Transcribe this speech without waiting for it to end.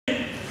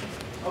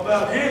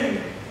about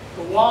hitting,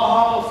 the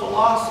Walhalla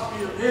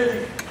philosophy of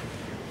hitting.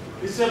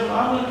 He said, well,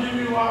 I'm going to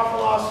give you our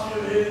philosophy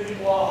of hitting in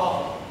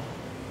Walhalla.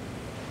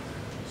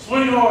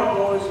 Swing hard,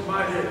 boys, you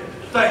might hit it.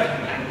 Thank you.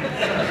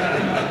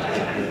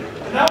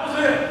 And that was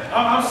it.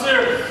 I'm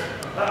serious.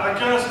 I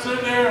kind of stood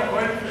there and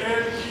waited for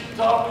Ed to keep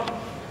talking.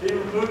 He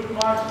removed the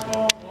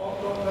microphone,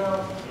 walked on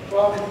down,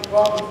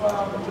 probably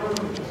found the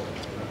room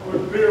where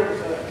the beer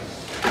was at.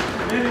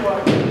 And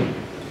anyway,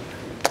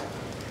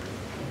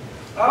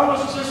 I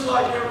was just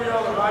like every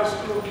other high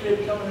school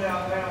kid coming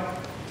out now.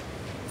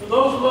 For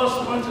those of us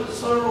who went to the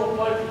Silver Bowl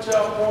play for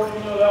California,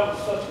 you know that was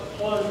such a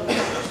pleasant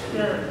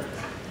experience.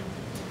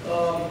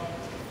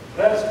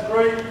 That's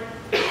great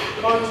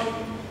coaching.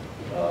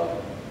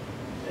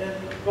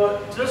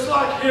 But just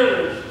like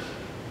hitters,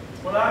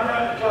 when I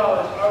got to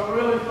college, I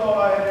really thought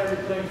I had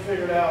everything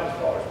figured out as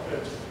far as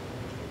pitching.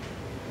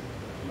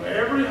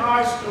 Every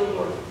high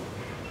schooler,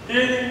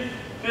 hitting,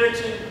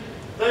 pitching,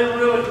 they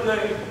really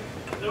think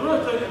they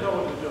know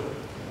what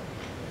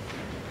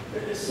to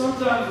do.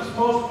 Sometimes it's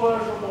most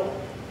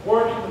pleasurable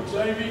working with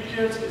JV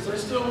kids because they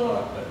still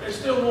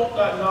want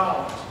that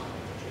knowledge.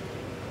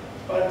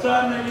 By the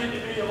time they get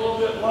to be a little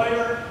bit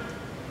later,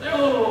 they're a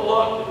little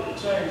reluctant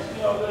to change.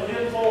 You know, they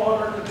hit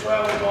 400 in the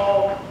travel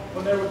ball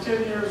when they were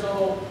 10 years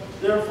old.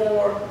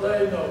 Therefore,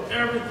 they know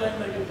everything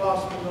they could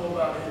possibly know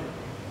about hitting.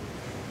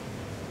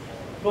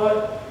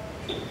 But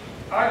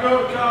I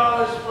go to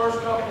college, first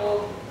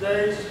couple of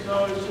days, you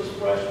know, it's just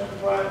freshman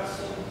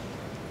practicing.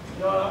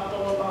 You know, I'm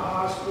throwing my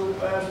high school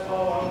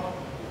fastball. I'm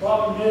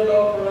probably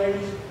mid-upper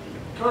 80s.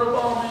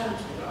 Curveball, man,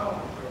 I don't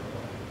know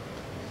curveball.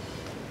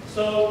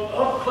 So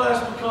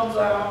upperclassman comes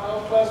out.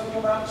 Upperclassman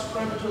come out in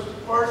scrimmages the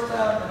first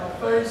time, and I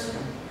face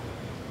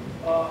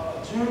a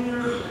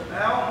junior,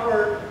 Al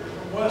Hurt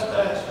from West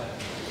Ashland.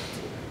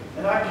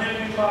 And I give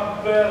him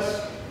my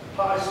best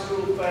high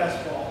school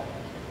fastball.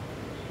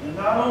 And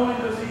not only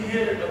does he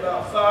hit it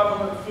about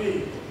 500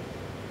 feet,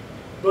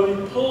 but he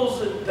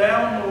pulls it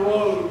down the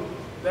road,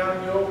 down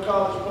in the old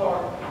College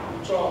Park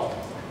in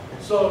Charleston.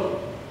 So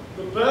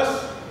the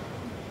best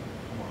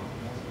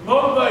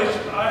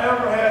motivation I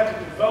ever had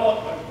to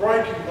develop a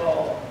breaking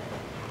ball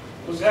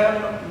was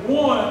having,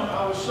 one,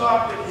 I was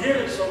shocked that he hit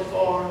it so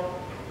far.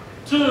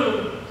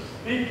 Two,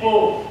 he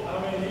pulled.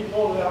 I mean, he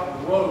pulled it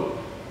out the road.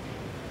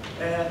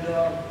 And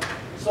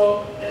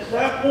so at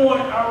that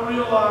point, I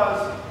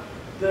realized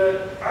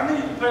that I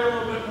needed to pay a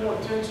little bit more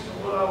attention to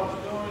what I was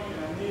doing,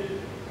 and I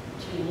needed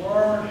to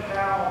learn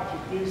how to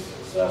be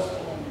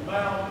successful on the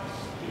mound,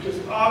 because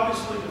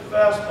obviously the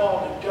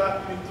fastball that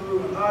got me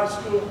through in high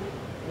school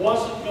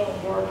wasn't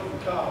going to work in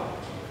college.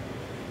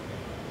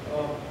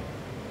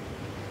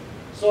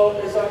 So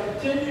as I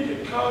continue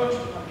to coach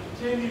and I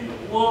continue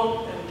to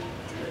look, and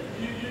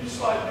you just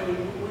like me,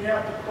 we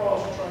have to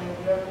cross-train,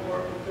 we have to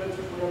work with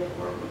pitchers, we have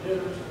to work with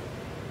hitters.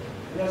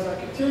 And as I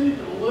continued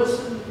to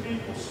listen to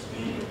people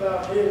speak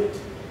about hitting,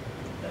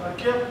 and I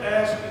kept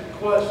asking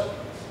questions,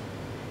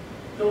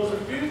 there was a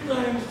few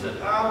things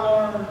that I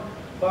learned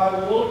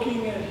by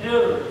looking at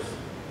hitters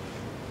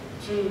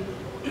to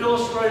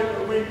illustrate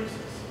their weaknesses,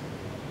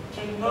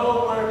 to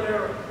know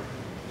where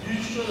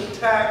you should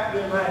attack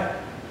them at.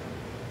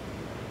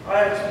 I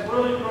had some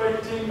really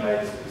great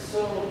teammates at the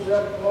Civil.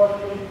 Jeff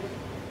Barkley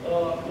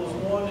was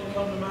one that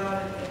come to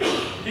mind.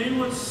 He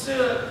would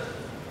sit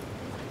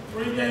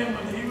pre-game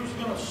when he was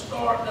going to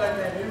start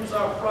that game. He was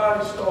our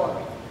Friday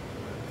starter.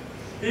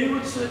 He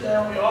would sit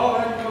down. We all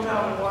had to come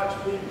out and watch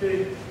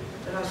BP.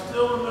 And I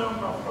still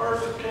remember my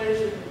first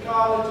occasion in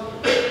college.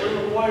 We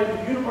were playing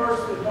at the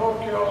University of North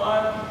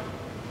Carolina.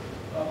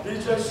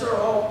 B.J.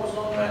 Surholt was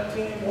on that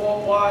team,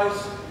 Walt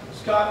Weiss,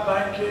 Scott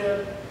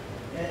Bankhead.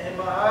 And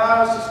my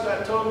eyes just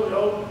got totally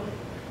open.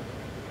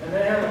 And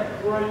they had a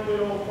great big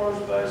old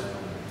first baseman.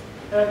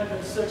 Had been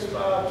 6'5",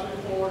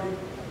 240.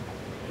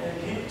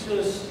 And he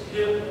just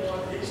hit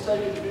one. He's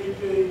taking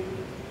BP,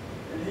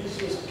 and he's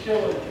just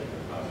killing it.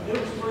 I mean,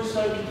 it was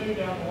 372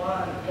 down the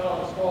line at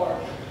College Park.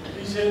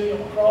 He's hitting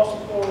him across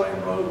the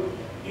 4-lane road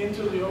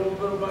into the old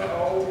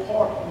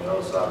park on the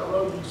other side of the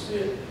road. You see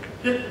it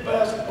hit the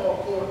basketball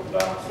court and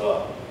bounce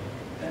up.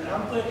 And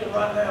I'm thinking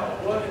right now,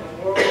 what in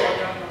the world I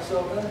got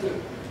myself into?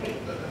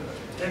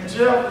 And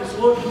Jeff is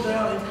looking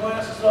down, he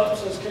glances up and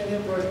says, "Can you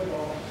break the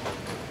ball?"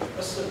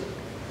 I said,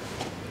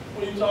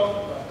 "What are you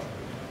talking about?"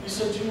 He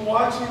said, "You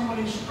watch him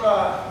when he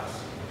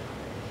strides.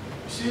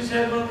 You see his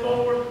head look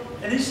forward?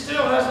 And he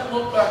still hasn't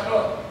looked back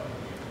up."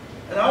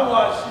 And I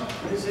watched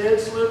him, his head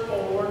slip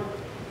forward.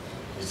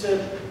 He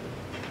said,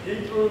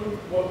 he threw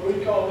what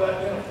we call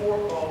back then a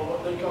forkball,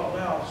 what they call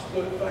now a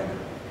split finger.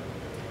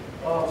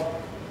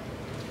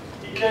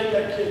 He carried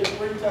that kid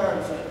 3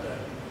 times that day.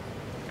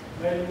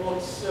 Made him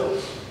look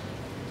silly.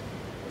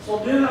 So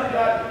then I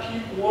got to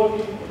keep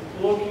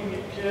looking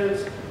at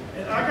kids.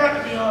 And I got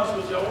to be honest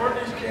with you, I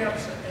work these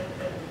camps,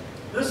 and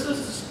this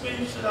is the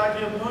speech that I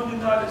give Monday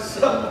night at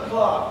 7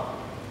 o'clock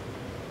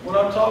when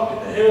I'm talking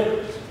to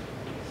hitters.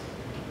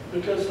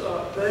 Because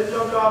Dave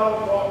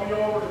Delgado brought me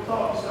over to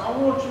talk. He said, "I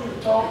want you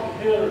to talk to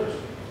hitters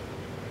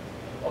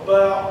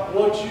about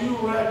what you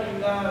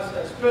recognize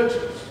as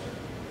pitchers."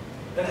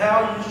 and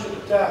how you should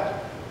attack them.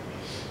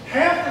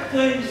 Half the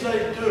things they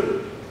do,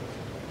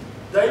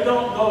 they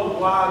don't know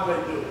why they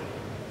do it.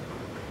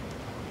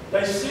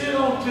 They see it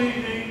on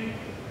TV,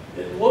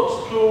 it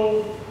looks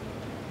cool.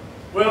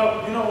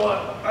 Well, you know what?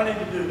 I need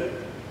to do that.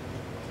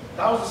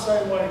 I was the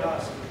same way in high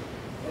school.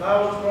 When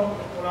I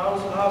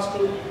was in high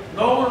school,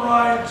 Nolan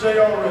Ryan,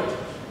 J.R.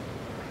 Richards.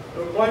 They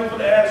were playing for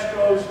the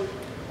Astros,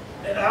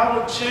 and I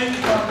would change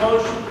my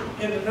motion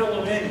in the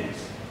middle of innings.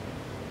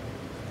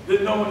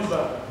 Didn't know any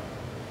better.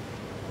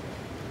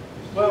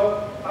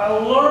 Well, I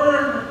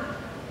learned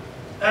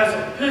as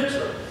a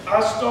pitcher,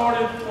 I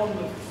started from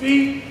the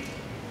feet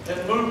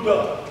and moved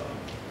up.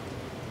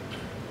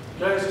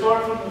 Okay, I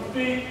started from the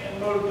feet and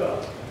moved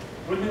up.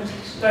 Within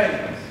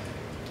stance.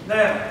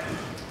 Now,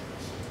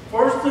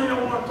 first thing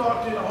I want to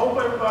talk to you, I hope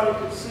everybody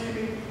can see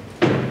me.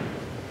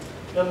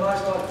 Got a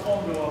nice like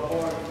phone bill I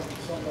borrowed from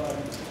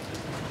somebody.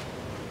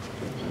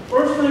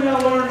 First thing I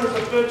learned as a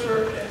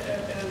pitcher,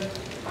 and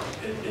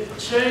it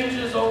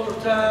changes over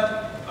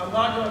time. I'm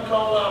not going to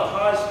call it out of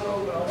high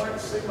school, but I went to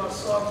see my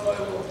son play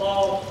a little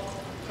ball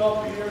a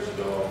couple of years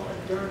ago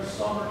during the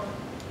summer.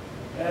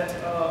 And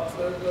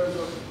there's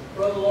a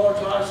rather large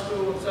high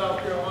school in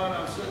South Carolina.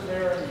 I'm sitting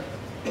there and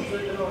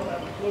they don't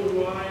have a clue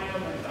who I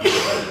am, and I don't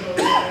know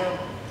who I am.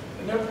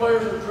 And their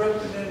players are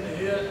drifting in to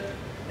hit,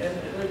 and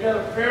they've got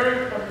a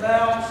very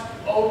pronounced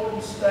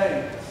open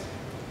stance.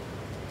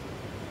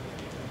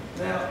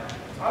 Now,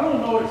 I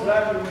don't know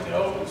exactly when the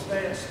open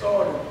stance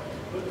started,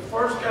 but the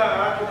first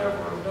guy I can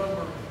ever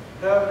remember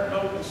having an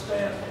open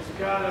stance was a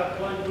guy that I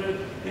played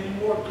with, and he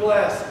wore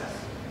glasses.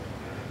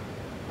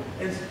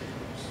 And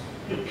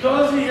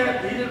because he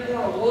didn't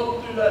want to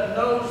look through that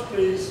nose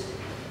piece,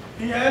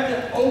 he had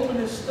to open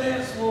his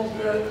stance a little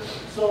bit,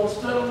 so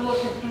instead of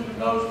looking through the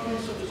nose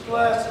piece of his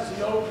glasses,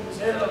 he opened his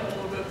head up a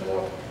little bit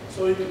more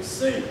so he could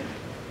see.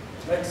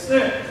 Makes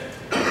sense.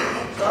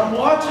 So I'm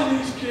watching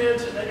these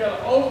kids, and they got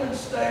an open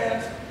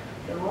stance,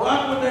 and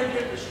right when they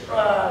get to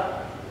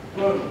stride,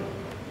 boom,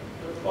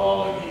 they're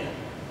falling in.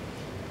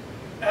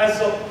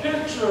 As a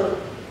pitcher,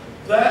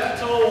 that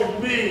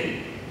told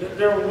me that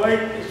their weight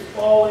is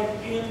falling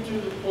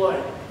into the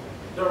plate.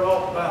 They're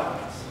off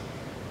balance.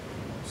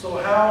 So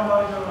how am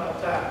I going to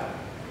attack them?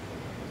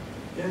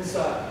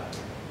 Inside.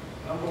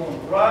 I'm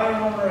going right in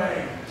on their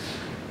hands.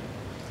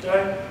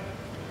 Okay?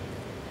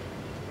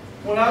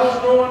 When I was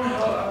growing,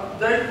 I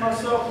dated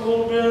myself a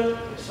little bit.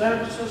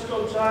 San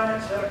Francisco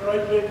Giants had a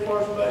great big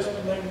first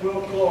baseman named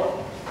Will Clark.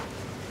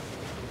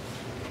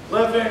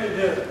 Left-handed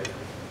hitter.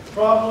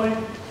 Probably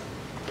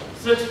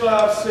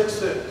 6'5",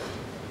 6'6".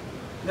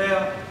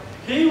 Now,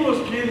 he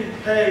was getting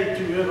paid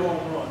to hit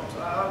home runs.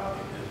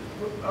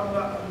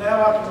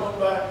 Now I can look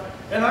back,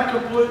 and I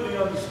completely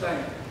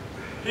understand.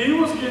 He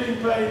was getting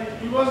paid.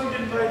 He wasn't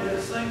getting paid to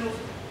hit singles.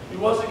 He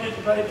wasn't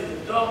getting paid to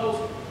hit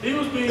doubles. He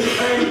was being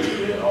paid to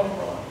hit home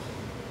runs.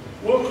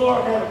 Will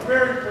Clark had a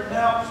very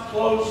pronounced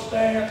closed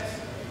stance.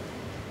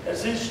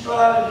 As he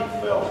strided, he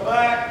fell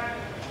back.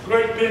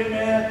 Great big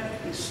man,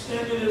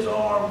 extended his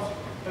arms,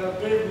 had a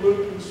big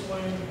looping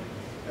swing.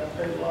 Got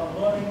paid a lot of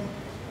money.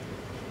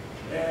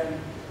 And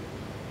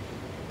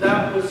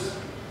that was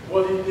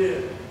what he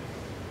did.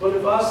 But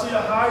if I see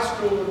a high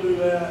schooler do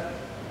that,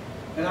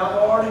 and I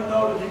already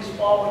know that he's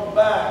falling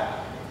back,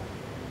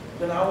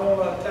 then I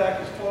want to attack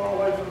as far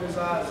away from his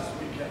eyes as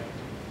we can.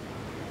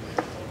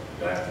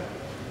 Okay?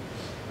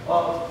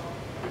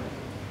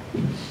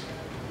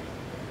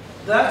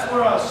 That's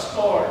where I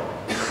started.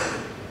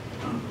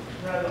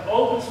 Now the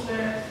open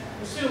stance,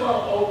 we see a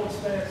lot of open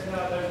stance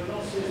nowadays. We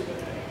don't see as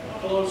many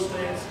closed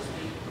stances as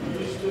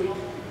we used to,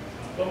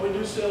 but we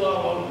do see a lot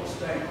of open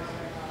stance.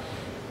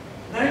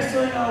 Next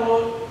thing I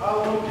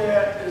look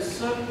at is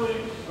simply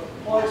the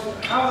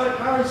placement, how they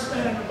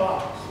stand in the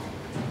box.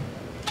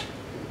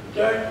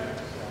 Okay?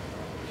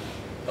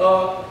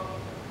 You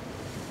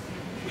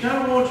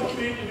kind of want your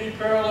feet to be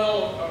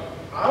parallel.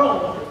 I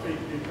don't want your feet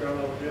to be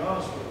parallel, to be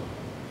honest with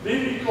you.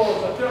 BB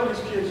cores, I tell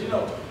these kids, you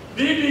know,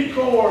 BB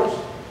cores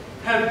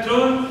have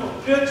done for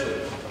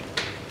pitchers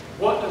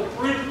what the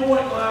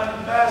three-point line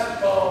in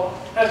basketball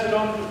has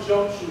done for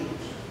jump shooters.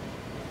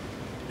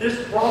 This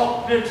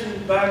brought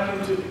pitching back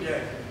into the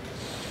game.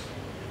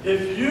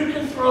 If you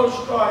can throw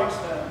strikes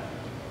now,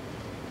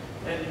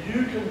 and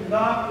you can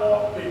not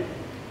walk people,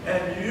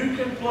 and you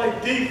can play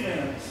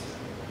defense,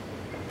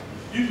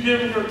 you've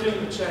given your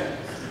team a chance.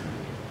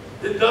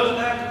 It doesn't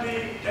have to be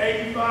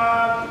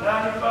 85,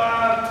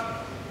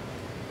 95.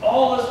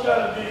 All it's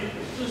got to be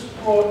is just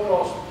throw it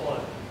across the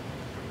plate.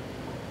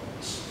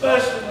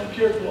 Especially when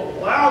kids will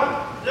allow them.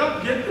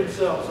 They'll get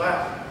themselves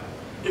out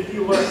if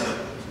you let them.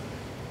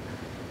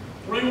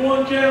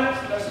 3-1 counts,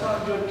 that's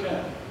not a good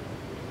count.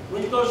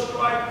 We throw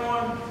strike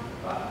one.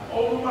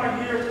 Over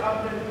my years,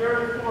 I've been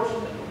very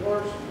fortunate to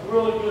work with some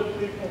really good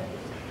people.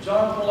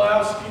 John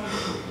Pulowski,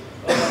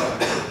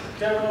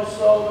 Kevin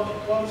O'Sullivan at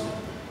Clemson.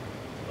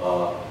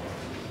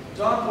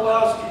 John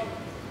Pulowski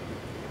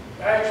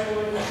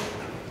actually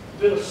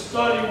did a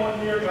study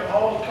one year, got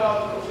all the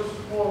college, this is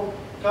before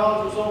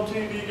college was on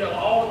TV, got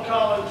all the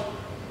college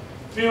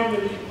film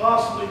that he could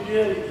possibly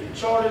get. He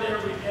charted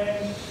every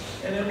game,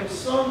 and it was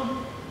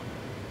some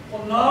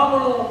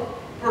phenomenal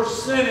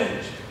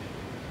percentage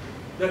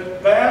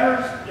that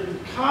batters in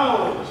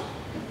college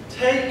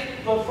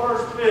take the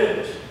first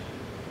pitch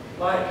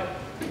like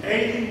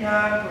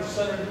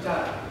 89% of the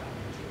time.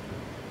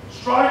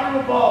 Strike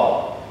the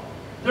ball,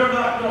 they're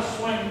not going to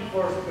swing the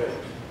first pitch.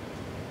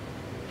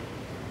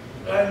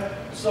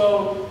 And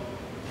so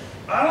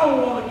I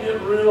don't want to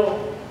get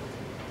real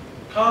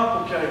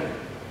complicated.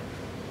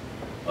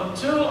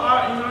 Until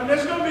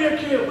there's going to be a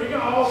kid, we're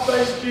going to all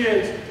face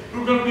kids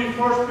who are going to be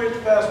first pitch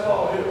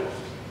fastball hitters.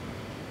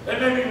 They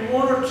may be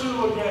 1 or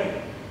 2 a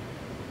game,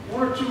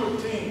 1 or 2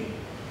 a team.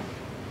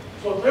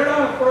 So if they're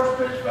not a first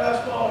pitch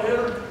fastball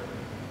hitter,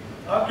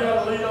 I've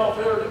got a leadoff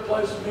hitter that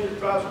plays for me that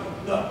drives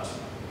me nuts.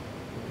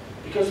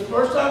 Because the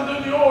first time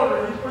through the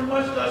order, he pretty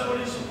much does what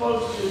he's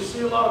supposed to do. You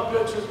see a lot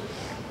of pitches.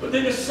 But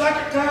then the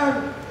second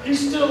time, he's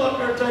still up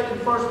there taking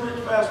first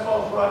pitch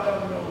fastballs right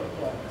down the middle of the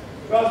plate.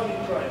 Drives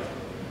me crazy.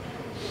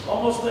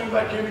 Almost think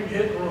about giving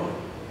hit and run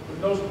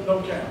with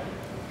no count.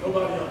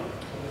 Nobody on it.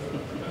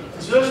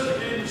 Just to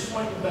get him to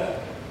swing the bat.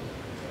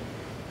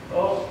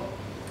 Oh.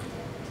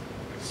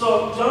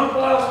 So John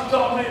Pulaski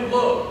taught me,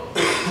 look,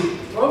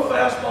 throw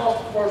fastballs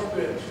to first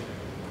pitch.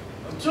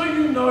 Until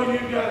you know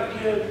you've got a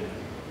kid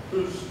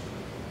who's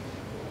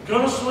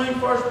going to swing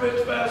first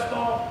pitch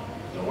fastball,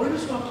 then we're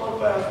just going to throw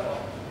fastballs.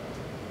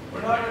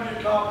 We're not going to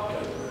get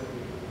complicated.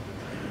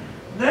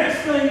 Next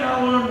thing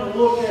I learned to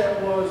look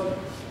at was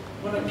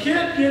when a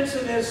kid gets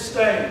in his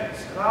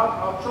stance, and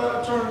I'll try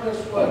to turn it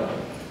this way,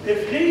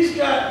 if he's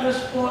got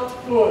this front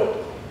foot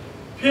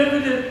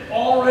pivoted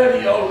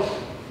already open,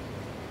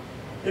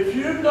 if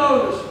you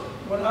notice,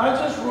 when I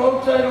just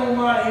rotate on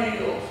my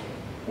heels,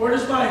 where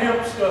does my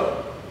hips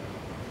go?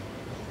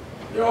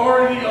 They're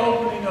already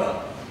opening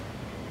up.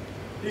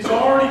 He's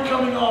already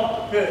coming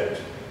off the pitch.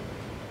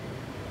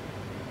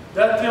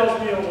 That tells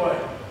me away.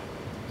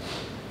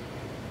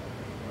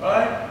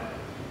 Right?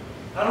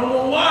 I don't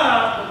know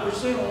why, but we're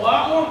seeing a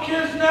lot more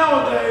kids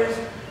nowadays,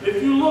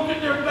 if you look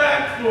at their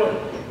back foot,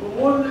 the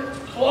one that's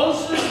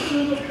closest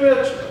to the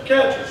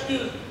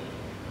catcher,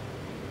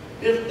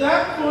 if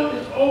that foot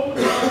is open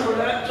or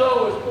that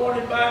toe is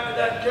pointing back to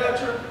that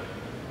catcher,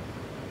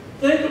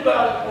 think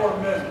about it for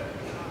a minute.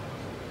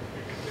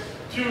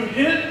 To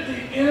hit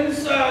the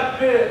inside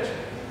pitch,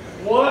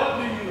 what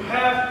do you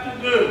have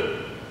to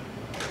do?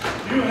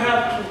 You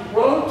have to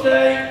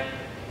rotate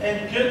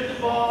and get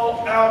the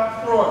ball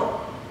out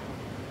front.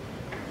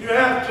 You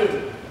have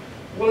to.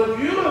 Well, if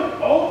you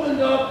have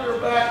opened up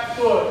your back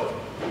foot,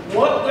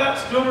 what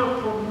that's going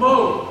to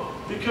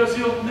promote, because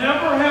he'll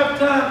never have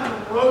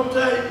time to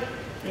rotate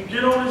and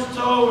get on his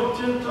toe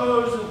and 10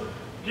 toes and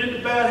get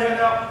the bat head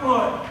out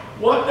front.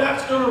 What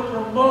that's going to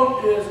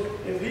promote is,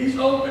 if he's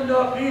opened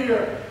up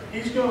here,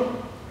 he's going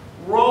to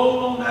roll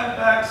on that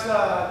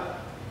backside,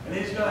 and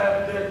he's going to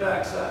have a dead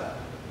backside.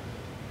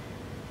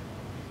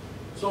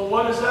 So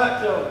what does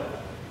that tell you?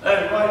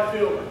 Hey, right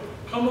fielder,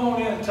 come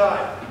on in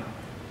tight.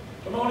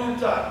 Come on in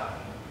tight.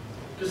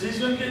 Because he's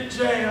going to get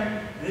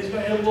jammed, and he's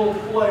going to hit a little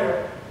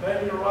flare,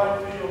 maybe in the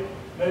right field,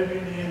 maybe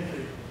in the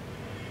infield.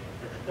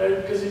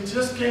 Because he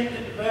just can't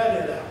get the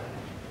bat head out.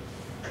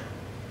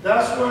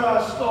 That's where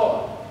I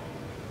start.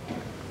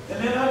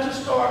 And then I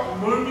just start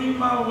moving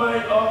my way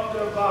up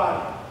their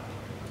body.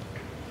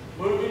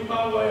 Moving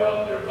my way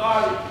up their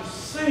body to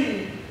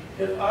see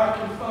if I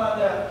can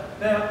find out.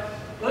 Now,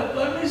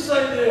 let me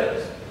say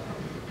this.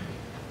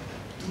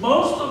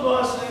 Most of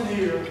us in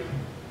here,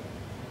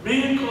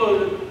 me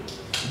included,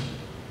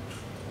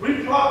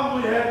 we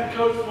probably had to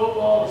coach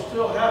football or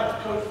still have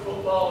to coach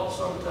football at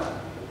some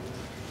time.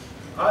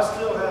 I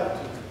still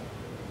have to.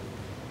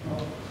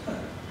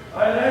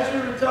 I had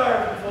actually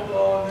retired from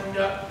football and then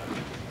got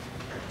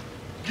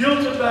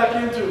guilted back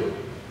into it.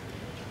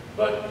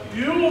 But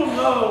you will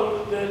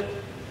know that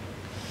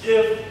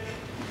if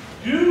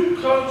you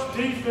coach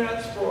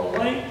defense for a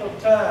length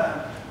of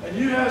time and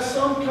you have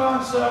some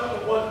concept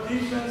of what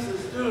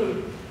defenses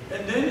do,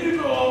 and then you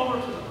go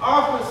over to the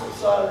opposite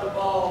side of the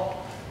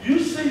ball, you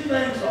see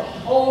things a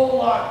whole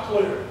lot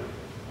clearer.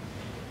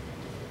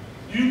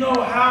 You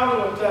know how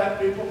to attack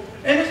people,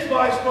 and it's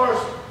vice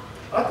versa.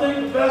 I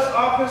think the best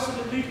offensive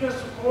and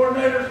defensive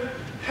coordinators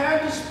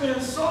had to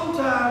spend some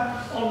time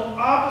on the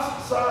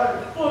opposite side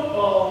of the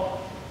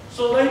football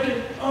so they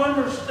can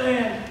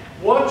understand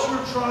what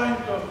you're trying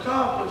to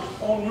accomplish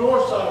on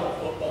your side of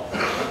the football.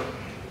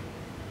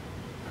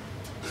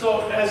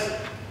 So as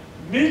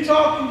me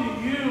talking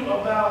to you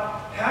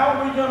about how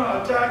we're going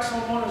to attack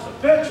someone as a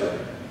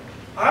pitcher,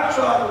 I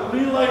try to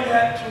relay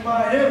that to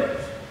my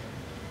hitters.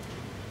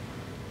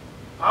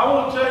 I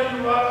will tell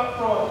you right up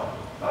front,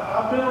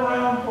 I've been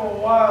around for a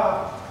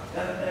while,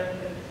 and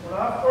when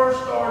I first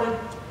started,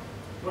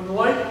 when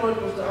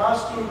Lakewood was the high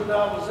school that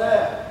I was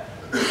at,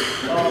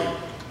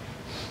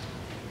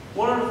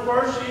 one of the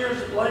first years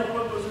that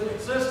Lakewood was in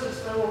existence,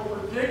 they were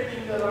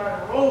predicting that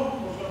our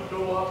enrollment was going to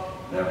go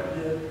up. Never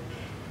did.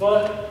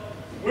 But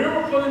we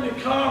were put in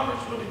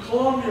conference with the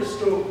Columbia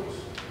schools.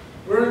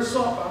 We're in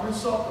Sumter. I'm in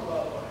Sumter,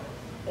 by the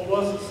way. Or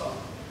was it something?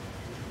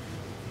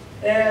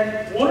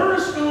 And one of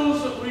the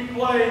schools that we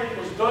played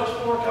was Dutch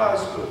Fork High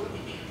School.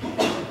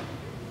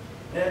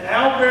 And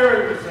Al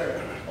Berry was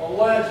there, a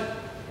legend.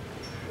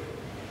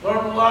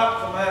 Learned a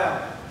lot from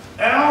Al.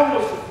 Al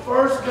was the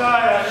first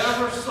guy I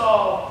ever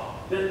saw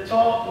that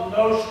taught the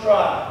no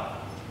stride.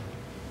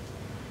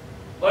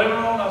 Later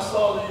on, I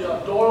saw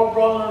the Doyle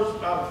brothers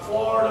out of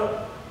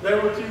Florida. They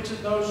were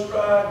teaching no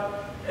stride.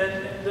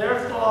 And their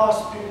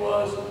philosophy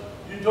was,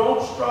 you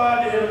don't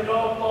stride to hit a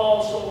golf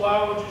ball, so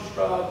why would you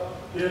stride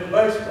to hit a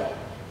baseball?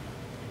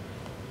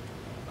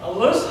 I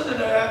listened to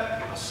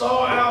that. I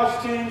saw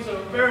Al's teams that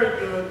were very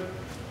good,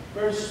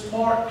 very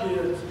smart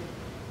kids.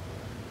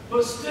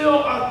 But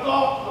still, I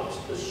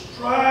thought the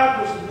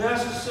stride was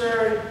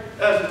necessary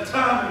as a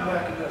timing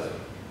mechanism.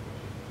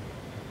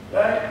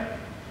 Okay?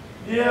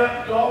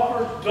 Yeah,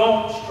 golfers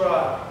don't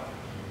stride.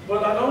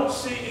 But I don't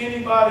see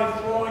anybody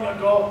throwing a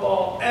golf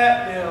ball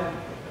at them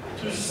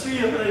to see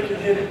if they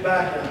can hit it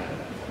back at them.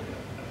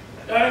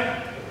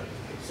 Okay?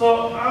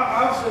 So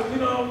I said,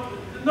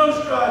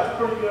 no stride's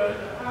pretty good.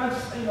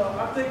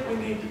 I think we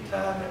need to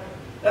time it.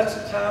 That's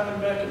a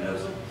timing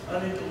mechanism.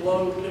 I need to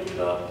load, pick it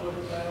up, put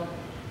it down.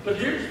 But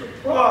here's the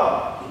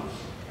problem.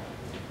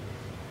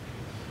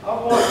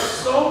 I've watched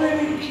so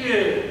many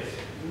kids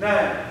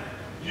now.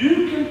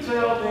 You can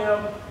tell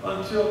them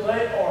until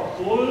they are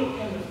blue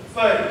in the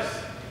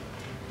face,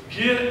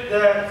 get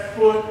that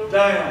foot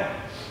down.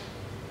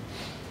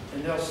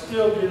 And they'll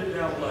still get it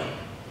down late.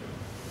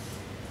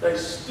 They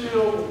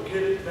still will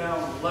get it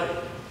down late.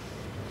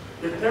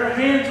 If their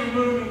hands are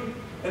moving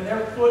and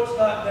their foot's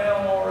not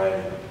down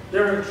already,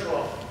 they're in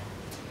trouble.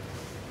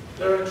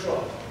 They're in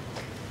trouble.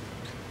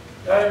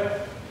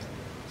 Okay?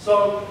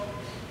 So,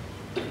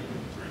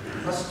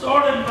 I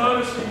started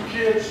noticing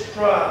kids'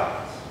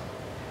 strides.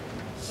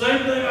 Same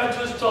thing I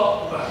just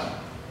talked about.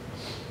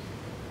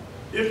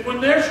 If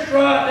when they're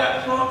stride,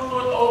 that front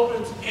foot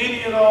opens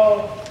any at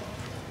all,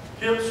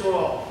 hips are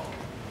off,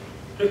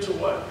 pitch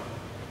away.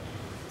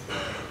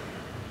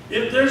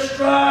 If they're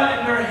stride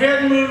and their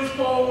head moves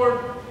forward,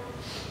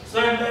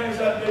 same thing as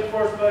that big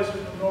first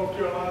baseman from North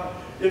Carolina.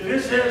 If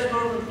his head's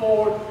moving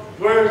forward,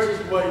 where is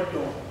his weight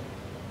going?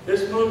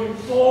 It's moving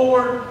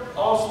forward,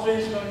 off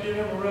speed's going to give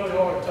him a really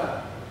hard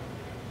time.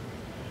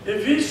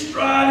 If he's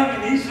striding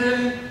and he's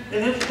hitting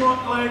and his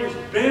front leg is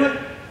bent,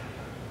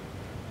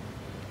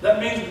 that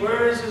means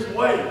where is his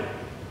weight?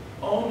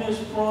 On his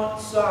front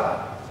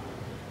side.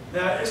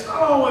 Now, it's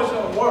not always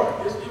going to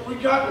work. We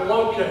got to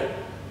locate.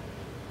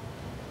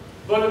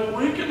 But if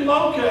we can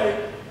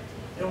locate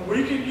and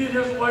we can get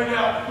his weight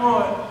out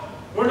front,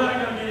 we're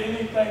not going to get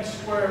anything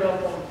squared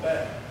up on the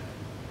back.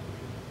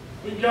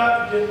 We've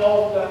got to get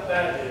off that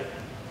bad hit.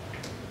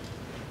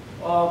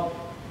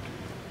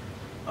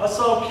 I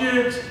saw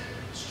kids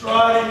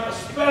striding,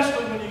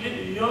 especially when you get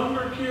the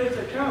younger kids,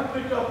 they kind of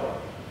pick up on.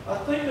 I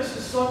think this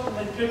is something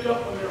they pick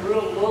up when they're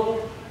real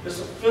little. It's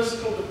a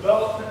physical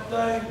development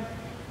thing.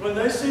 When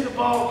they see the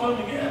ball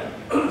coming in,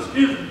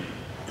 excuse me,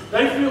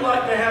 they feel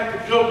like they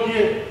have to go get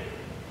it.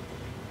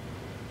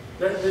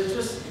 They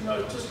just,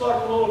 just like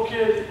a little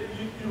kid,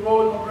 you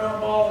roll them a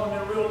ground ball when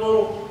they're real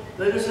little,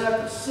 they just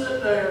have to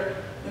sit there,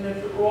 and if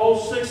it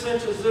rolls 6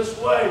 inches this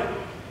way,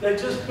 they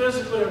just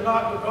physically are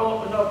not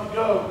developed enough to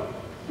go.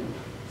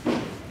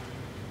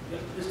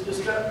 It's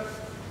got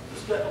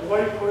to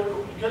wait for it,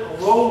 you get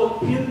to roll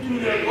it into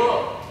their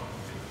glove.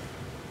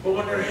 But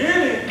when they're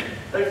hitting,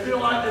 they feel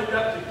like they've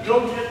got to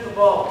go get the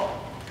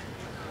ball.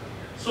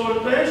 So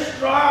if they're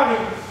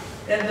striding,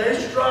 and they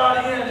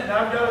stride in, and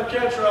I've got a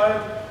catcher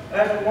I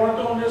haven't worked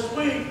on this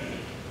week,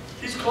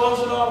 he's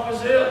closing off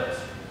his hips.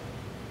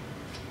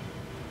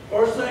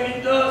 First thing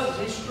he does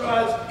is he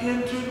strides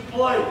into the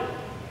plate.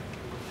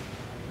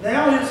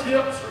 Now his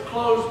hips are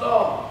closed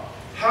off.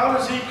 How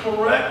does he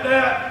correct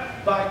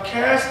that? By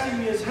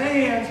casting his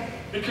hands,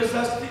 because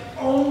that's the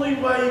only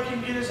way he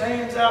can get his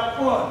hands out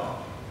front.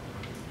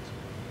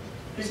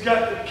 He's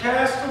got to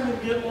cast them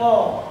and get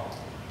long.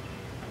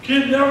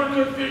 Kid never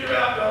could figure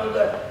out the other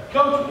day,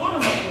 Coach, what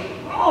am I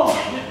doing wrong?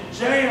 I'm getting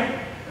jammed.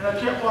 And I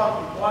kept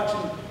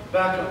watching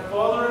back up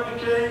farther in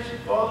the cage,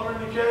 farther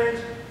in the cage.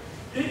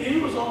 He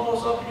was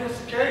almost up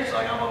against the cage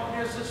like I'm up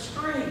against this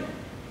screen.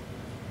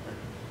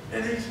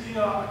 And he's,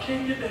 I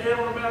can't get the head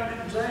on the back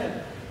getting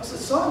jammed. I said,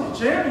 son, you're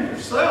jamming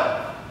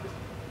yourself.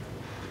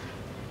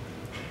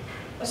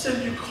 I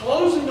said, you're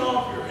closing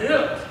off your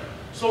hips.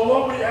 So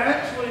what we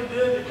actually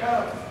did to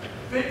kind of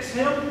fix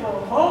him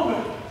for a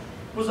moment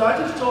was I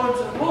just told him,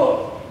 said,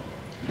 look,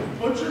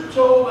 put your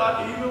toe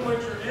about even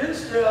with your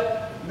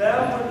instep.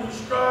 Now when you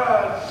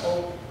stride,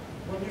 or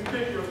when you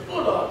pick your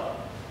foot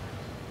up,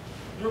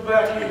 you're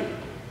back in.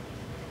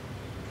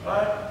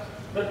 Right?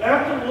 But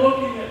after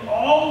looking at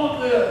all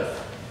of this,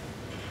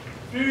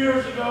 a few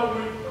years ago,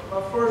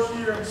 my first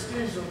year in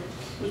SCBCA,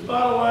 which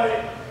by the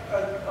way,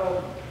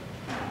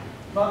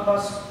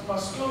 my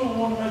school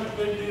wanted to make a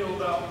big deal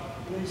about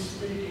me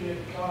speaking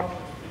at the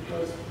conference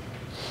because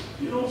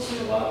you don't see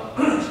a lot,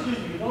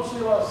 you don't see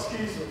a lot of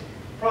SCBCA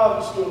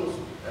private schools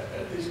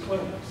at these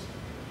clinics.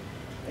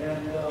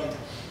 And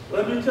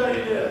Let me tell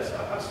you this,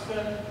 I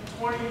spent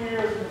 20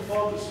 years in the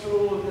public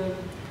school and then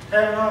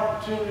had an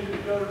opportunity to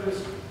go to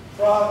this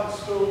private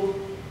school,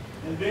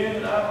 and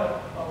being that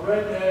I'm a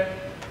redneck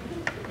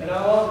and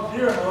I love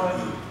deer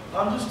hunting,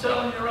 I'm just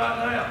telling you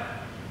right now,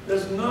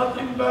 there's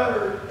nothing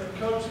better than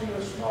coaching in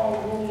a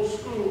small rural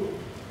school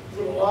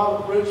with a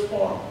lot of rich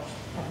farmers.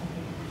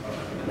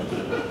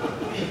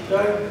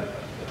 Okay?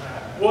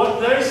 What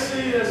they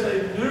see as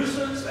a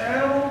nuisance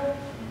animal,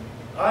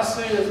 I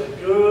see as a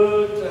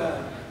good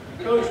time.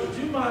 Coach, would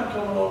you mind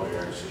coming over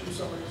here and shooting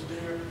some of these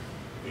deer?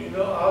 You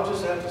know, I'll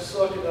just have to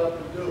suck it up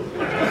and do it.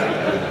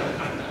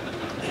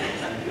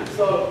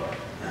 So,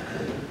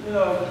 you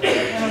know,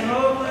 and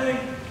another thing,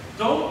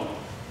 don't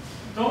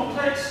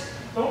take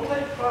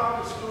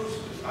private schools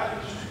because I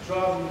can just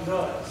drive me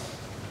nuts.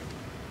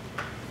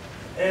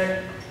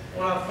 And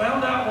when I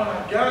found out when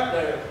I got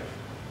there,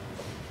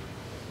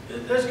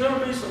 there's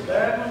going to be some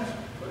bad ones,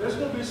 but there's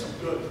going to be some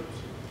good ones.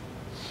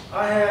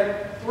 I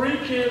had 3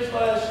 kids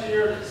last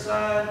year that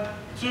signed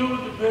 2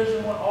 with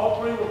Division I, all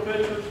 3 were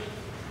pitchers,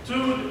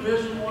 2 with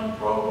Division I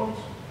programs,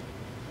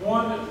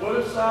 1 that would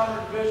have signed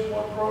a Division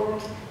I program,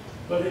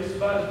 but he's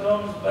about as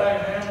dumb as a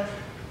bag of hammers.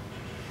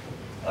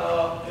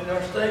 In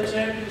our state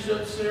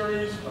championship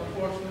series,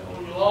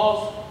 unfortunately we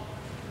lost.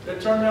 There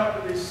turned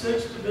out to be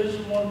 6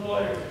 Division I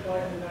players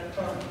playing in that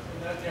tournament,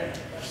 in that game,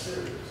 that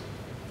series.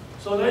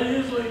 So they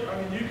usually,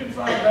 I mean, you can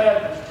find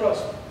bad ones,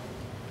 trust me.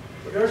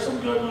 But there's some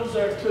good ones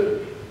there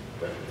too.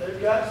 But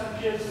they've got some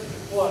kids that can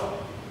play.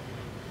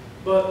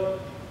 But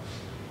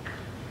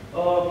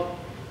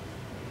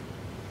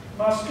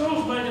my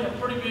school's making a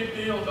pretty big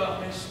deal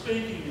about me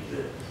speaking at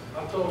this. I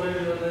told them the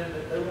other day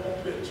that they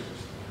want pictures.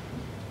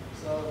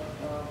 So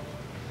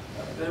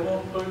they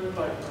won't put it in the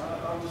paper.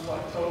 I'm just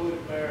like totally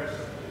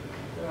embarrassed.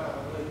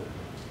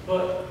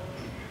 But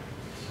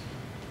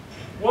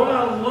what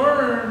I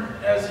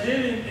learned as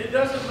hitting, it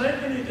doesn't make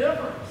any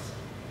difference.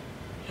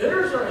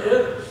 Hitters are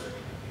hitters.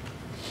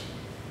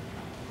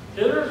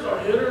 Hitters are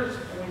hitters,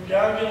 and we've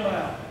got to get them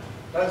out.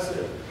 That's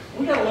it.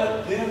 We got to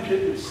let them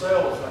get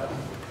themselves out.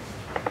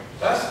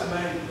 That's the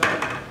main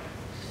thing.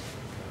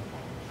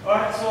 All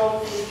right,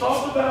 so we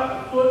talked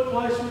about the foot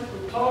placement.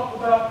 We talked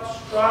about the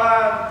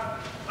stride.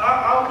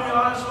 I'll be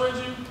honest with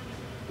you.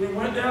 We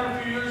went down a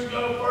few years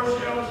ago. First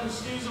year I was in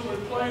SCBCA, we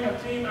were playing a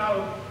team out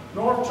of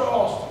North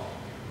Charleston,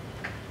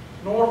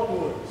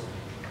 Northwoods.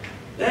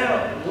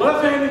 Down,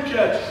 left-handed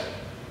catcher.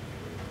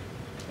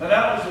 And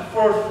that was the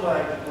first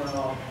flag that went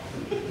off.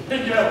 He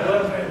got a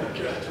left-handed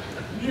catcher.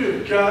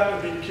 You've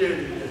got to be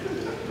kidding me.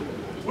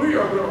 We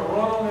are going to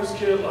run on this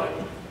kid like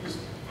he's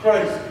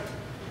crazy.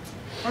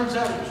 Turns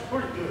out he was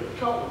pretty good. He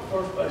caught with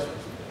first baseman.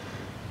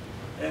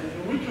 And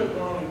we couldn't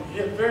run him. He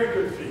had very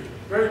good feet,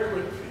 very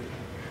quick feet.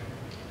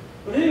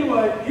 But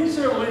anyway, he's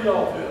their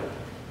leadoff hitter.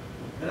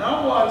 And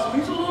I watch him.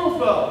 He's a little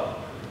fella.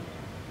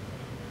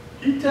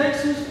 He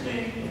takes his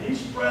feet and he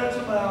spreads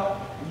them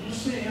out. And you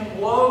see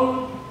him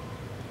load.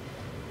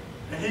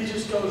 And he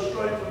just goes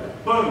straight from there.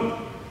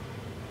 Boom.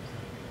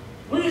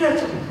 We had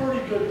some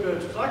pretty good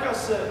pitchers. Like I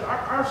said,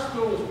 our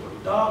school is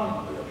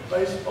predominantly a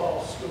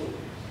baseball school.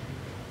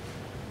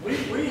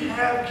 We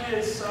have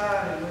kids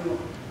signing.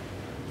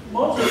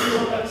 Most of you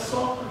in that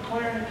Sumter,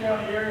 Clarendon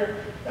County area,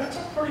 that's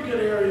a pretty good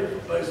area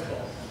for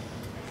baseball.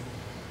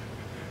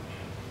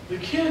 The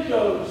kid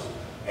goes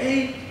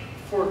 8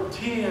 for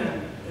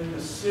 10 in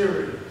the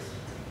series.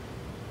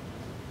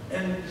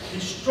 And he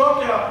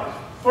struck out his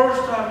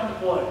first time in the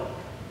play.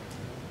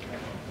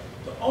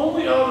 The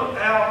only other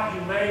out he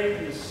made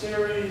in the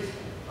series,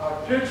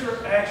 our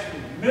pitcher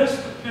actually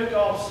missed the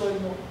pickoff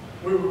signal.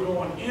 We were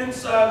going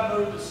inside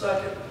move to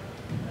second.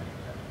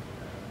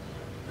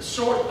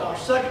 Our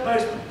second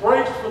baseman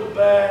breaks for the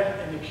bag,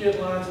 and the kid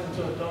lines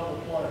into a double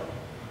play.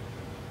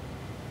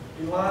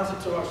 He lines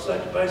it to our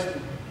second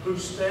baseman,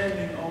 who's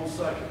standing on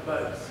second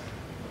base.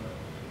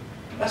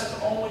 That's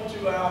the only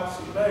 2 outs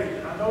he made.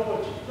 And I know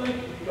what you're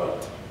thinking. You go,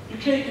 you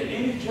can't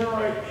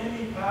generate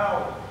any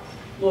power.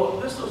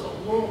 Look, this was a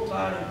little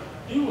tiny.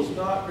 He was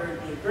not very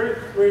big, very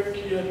quick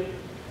kid.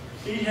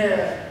 He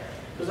had,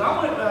 because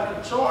I went back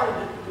and charted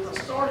it because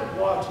I started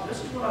watching.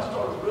 This is when I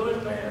started really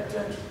paying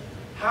attention.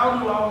 How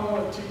do I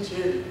want to teach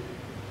hitting?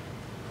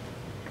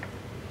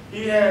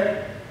 He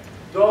had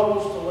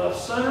doubles to left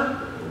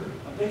center.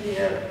 I think he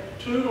had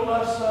 2 to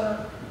left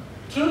center,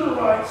 2 to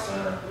right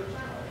center,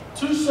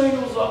 2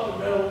 singles up the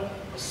middle,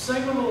 a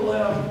single to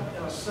left,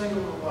 and a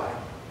single to right.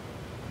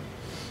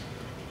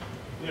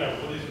 Yeah,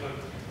 well, these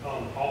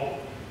all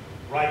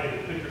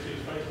right-handed pitchers he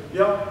was facing?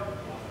 Yep.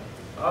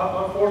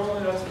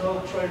 Unfortunately, that's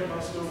another trait in my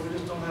school. We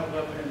just don't have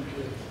left-handed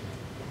kids.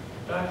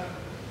 Okay?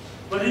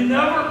 But he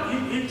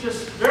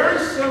just, very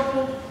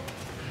simple,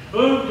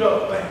 boom,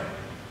 go, bam.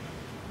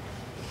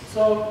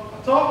 So I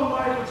talked to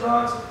Michael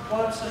Johnson at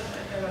Clemson,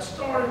 and I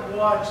started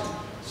watching.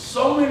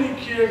 So many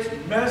kids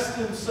mess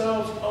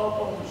themselves up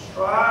on the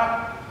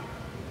stride.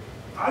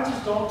 I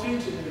just don't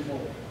teach it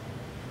anymore.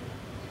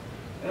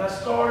 And I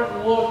started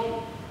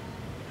looking.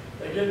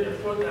 They get their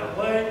foot down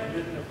late, they're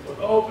getting their foot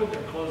open,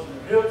 they're closing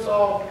their hips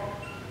off.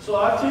 So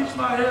I teach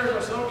my hitters,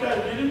 I say, okay,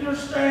 get in your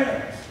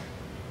stance.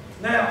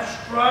 Now,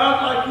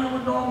 stride like you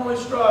would normally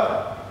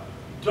stride.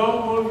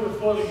 Don't move your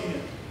foot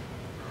again.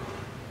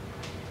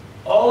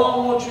 All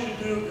I want you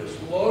to do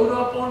is load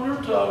up on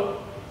your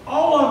toe.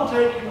 All I'm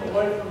taking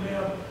away from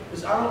them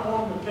is I don't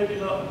want them to pick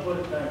it up and put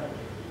it down,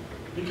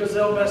 because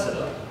they'll mess it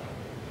up.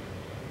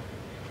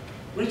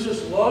 We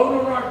just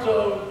load on our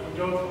toe and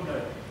go from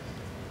there.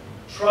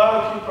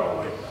 Try to keep our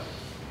weight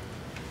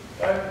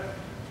back. Okay?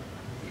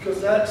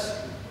 Because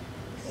that's,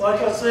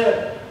 like I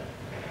said,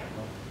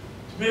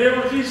 to be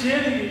able to teach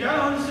hitting, you got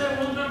to understand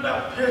a little bit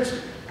about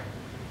pitching.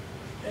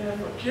 And if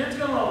a kid's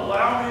going to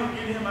allow me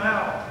to get him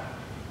out,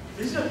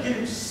 he's going to get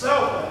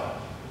himself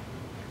out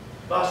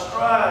by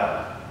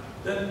stride,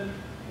 then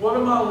what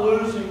am I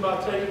losing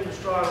by taking the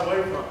stride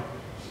away from him?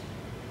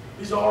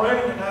 He's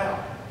already an out.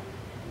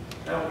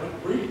 Now,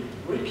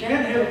 we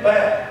can hit a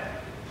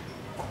bat.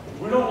 If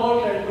we don't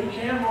locate, we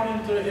can run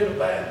into a hit a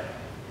bat.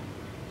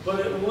 But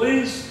at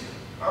least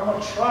I'm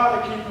going to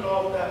try to keep it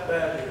off that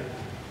bat here.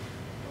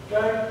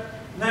 Okay?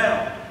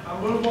 Now,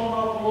 I move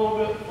on up a little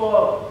bit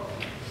further.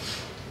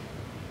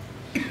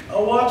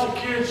 I watch a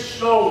kid's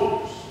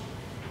shoulders.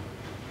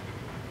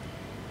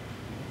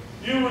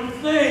 You would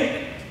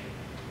think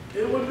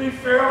it would be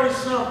fairly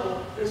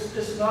simple.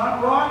 It's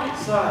not rocket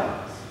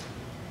science.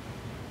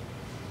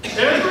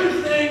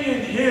 Everything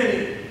in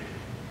hitting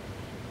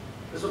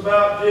is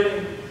about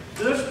getting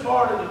this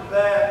part of the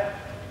bat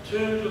to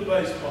the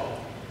baseball.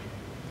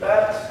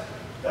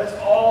 That's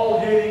all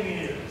hitting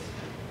is.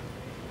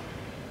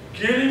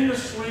 Getting the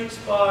sweet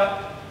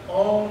spot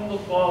on the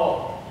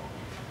ball.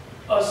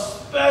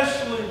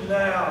 Especially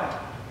now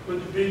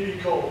with the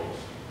BB Coles.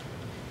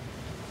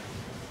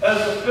 As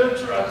a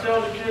pitcher, I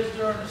tell the kids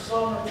during the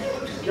summer,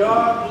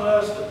 God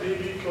bless the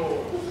BB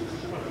Coles.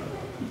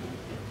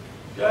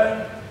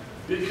 Okay?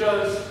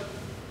 Because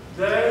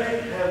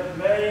they have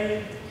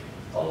made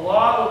a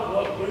lot of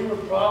what we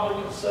would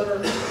probably consider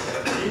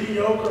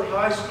mediocre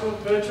high school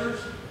pitchers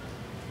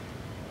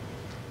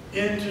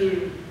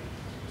into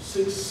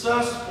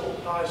successful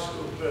high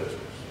school pitchers.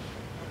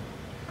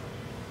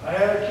 I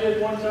had a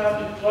kid one time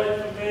that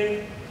played for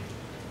me,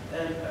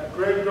 and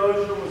Greg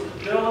Dozier was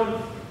at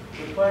Dillon.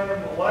 We played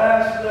him the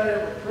last day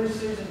of a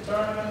preseason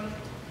tournament.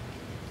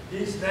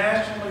 He's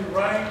nationally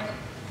ranked.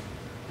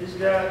 He's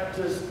got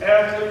his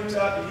athletes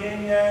out the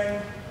yin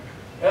yang.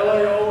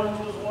 L.A. Owens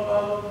was one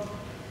of them.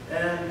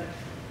 And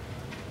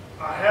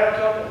I had a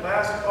couple of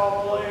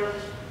basketball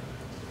players.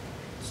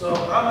 So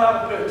I'm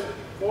out of pitching.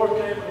 Fourth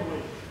game of the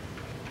week.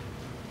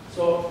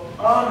 So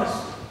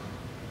honestly,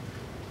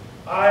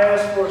 I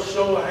asked for a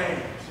show of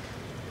hands.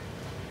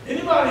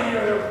 Anybody here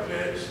ever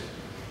pitched?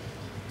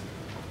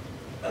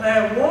 And I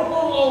had one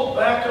little old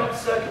backup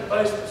second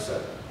baseman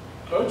said,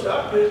 Coach,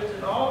 I pitched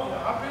in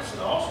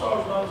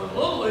All-Stars when I was in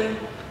Little League.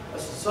 I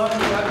said,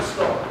 son, you got to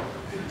start.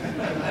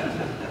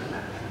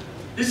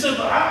 He said,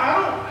 but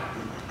I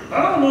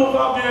don't know if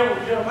I'll be able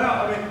to get them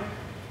out. I mean,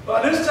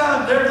 by this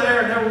time they're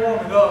there and they're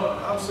warming up.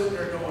 And I'm sitting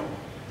there going,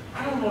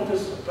 I don't know if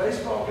this is a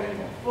baseball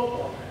game or a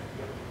football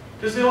game.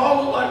 Because they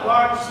all look like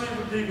wide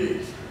receiver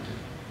DBs.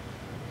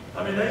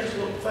 I mean, they just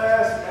look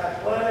fast and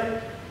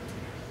athletic.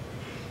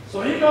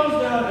 So he goes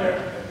down there,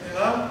 and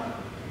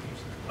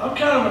I'm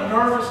kind of a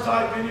nervous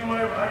type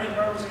anyway. When I get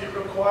nervous, I get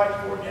real quiet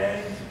before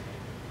games.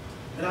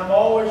 And I'm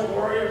always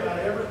worried about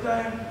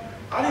everything.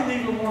 I didn't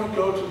even want to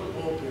go to the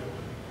bullpen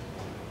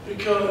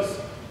because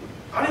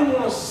I didn't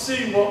want to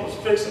see what was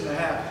fixing to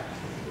happen.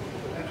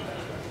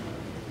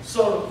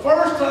 So the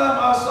first time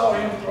I saw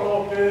him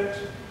throw a pitch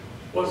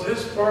was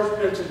his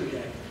first pitch of the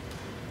game.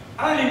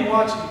 I didn't even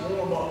watch him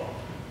warm up.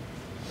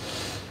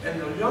 And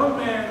the young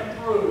man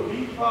that threw,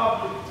 he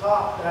probably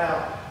topped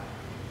out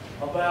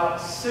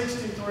about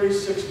 63,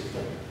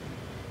 64.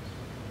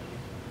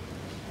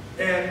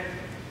 And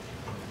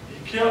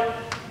he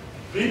kept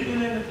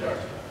beating it in the dirt.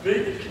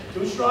 Beat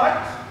 2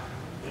 strikes,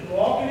 didn't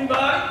walk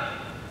anybody.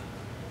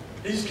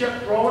 He just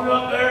kept throwing it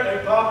up there,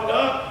 they pop it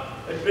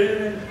up, they beat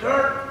it in the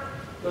dirt.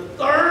 The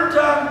third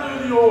time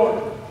through the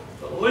order,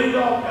 the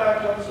leadoff guy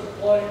comes to the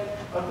plate.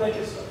 I think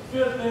it's the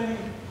 5th inning,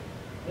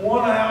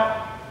 1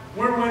 out.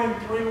 We're winning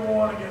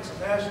 3-1 against a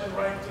nationally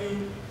ranked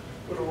team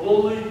with a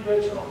little league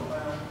pitcher on the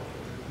mound.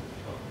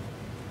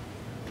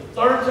 The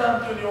third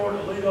time through the order,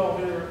 the leadoff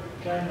hitter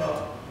came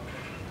up.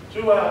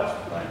 2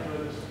 outs, thank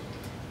goodness.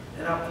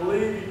 And I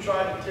believe he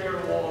tried to tear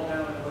the wall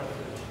down in the left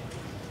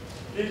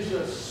field. He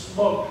just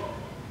smoked.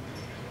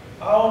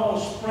 I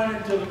almost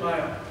sprinted to the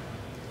mound,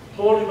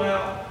 pulled him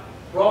out,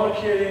 brought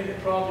a kid in that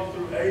probably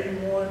threw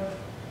 81,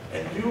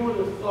 and you would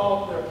have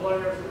thought their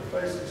players were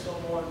facing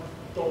someone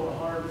throwing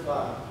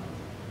 105.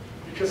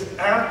 Because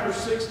after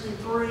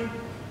 63,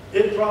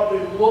 it probably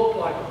looked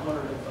like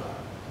 105.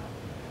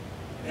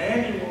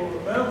 And you will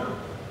remember,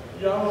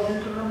 y'all of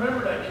you can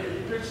remember that kid.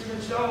 He pitched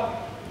against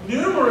y'all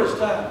numerous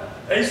times.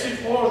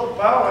 AC4 was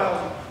a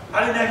powerhouse.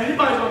 I didn't have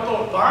anybody going to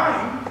throw it by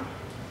him.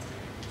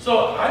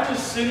 So I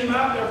just sent him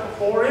out there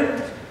for 4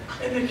 innings.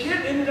 And the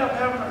kid ended up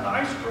having a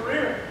nice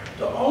career.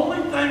 The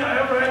only thing I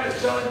ever had to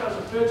tell him as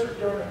a pitcher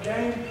during a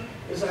game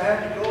is I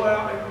had to go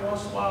out every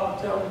once in a while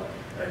and tell him,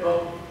 hey,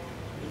 Bo,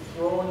 you're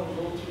throwing a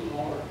little too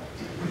hard.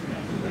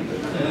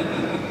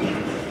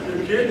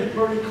 You're getting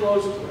pretty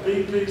close to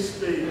BP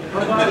speed.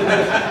 How about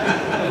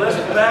let's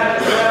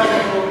back it down a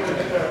little bit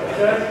there,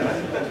 okay?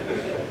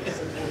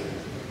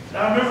 Now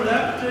I remember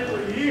that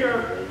particular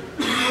year,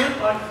 we went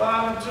like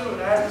 5-2,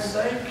 and I had the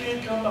same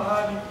kid come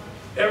behind me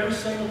every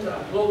single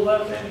time. A little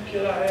left-handed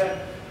kid I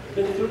had,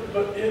 but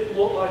it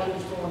looked like he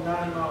was going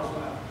 90 miles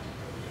an hour.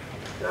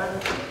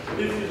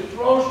 Okay? If you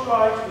throw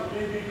strikes with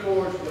BB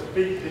cords, you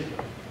beat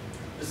people.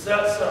 It's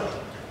that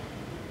simple.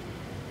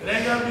 It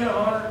ain't got to be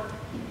 100.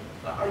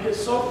 I get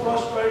so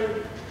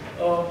frustrated. I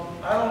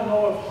don't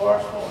know if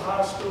Hartsville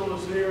High School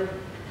is here,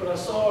 but I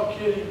saw a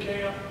kid in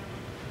camp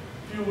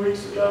a few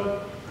weeks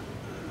ago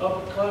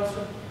up at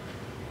Clemson.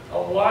 I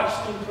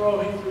watched him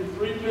throw. He threw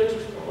 3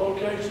 pitches from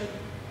location.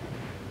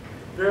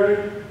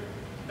 Very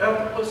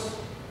effortless,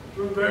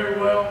 threw very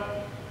well.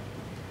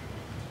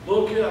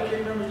 Little kid, I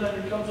can't remember his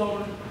name, he comes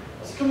over. I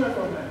said, come here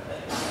for a minute.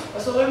 I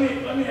said,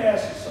 let me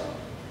ask you something.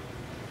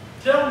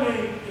 Tell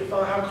me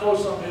how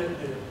close I'm hitting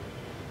here.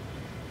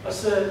 I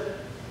said,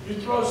 you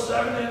throw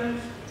 7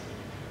 innings,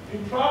 you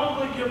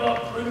probably give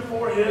up 3 to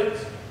 4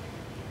 hits,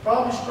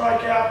 probably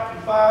strike out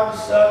from 5 to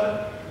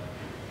 7,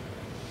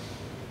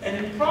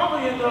 and you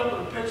probably end up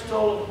with a pitch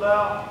total of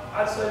about,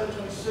 I'd say,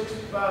 between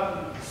 65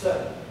 and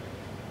 70.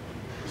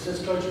 He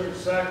says, Coach, you're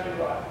exactly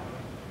right.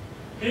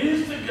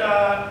 He's the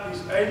guy,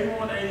 he's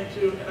 81,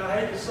 82, and I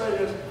hate to say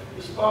this,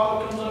 his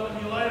father comes up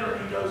to me later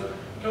and he goes,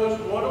 Coach,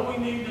 what do we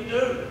need to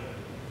do?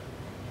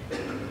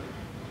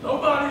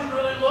 Nobody's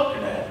really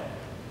looking at him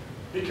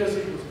because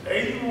he was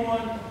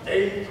 81,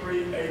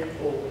 83,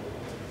 84.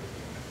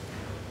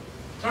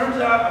 Turns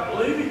out, I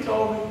believe he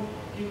told me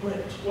he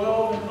went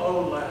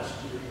 12-0 last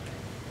year.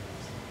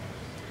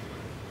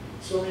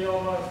 Some of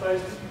y'all might have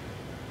faced him.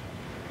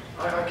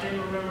 I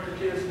can't remember the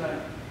kid's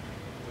name.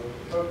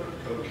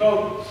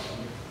 Kobe.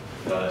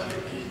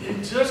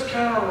 It just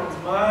kind of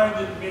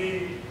reminded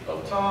me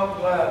of Tom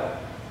Glavine,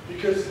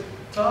 because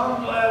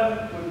Tom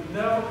Glavine would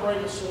never break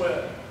a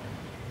sweat.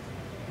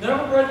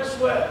 Never break a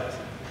sweat.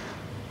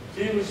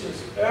 He was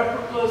just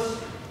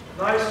effortless,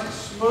 nice and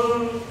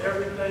smooth.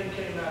 Everything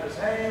came out of his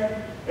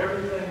hand.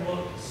 Everything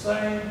looked the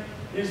same.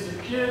 He's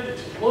the kid that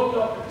you look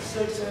up at the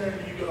 6th inning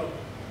and you go,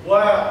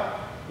 wow,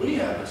 we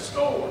haven't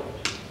scored.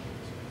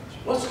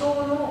 What's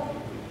going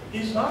on?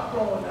 He's not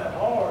throwing that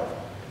hard,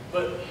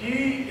 but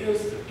he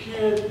is the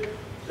kid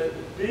that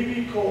the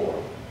BB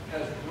Corps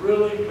has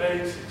really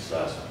made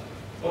successful.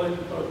 Well, he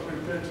can throw 3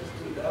 pitches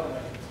too, that'll make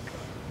it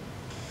successful.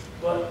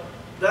 But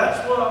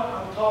that's what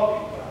I'm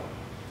talking about.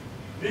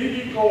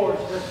 BB Corps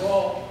have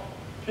brought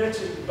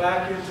pitching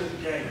back into the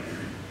game.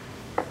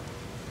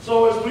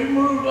 So as we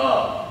move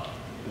up,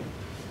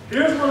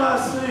 here's what I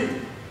see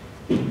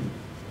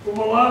from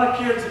a lot of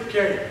kids at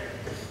Cape.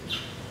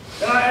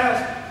 And I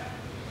ask,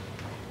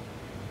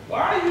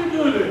 why do you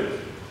do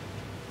this?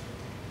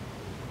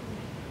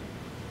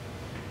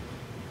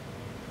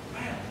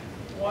 Man,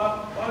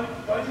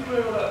 why do you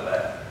do that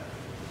bad?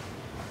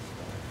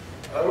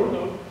 I don't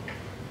know.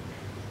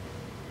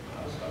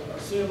 I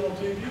see them on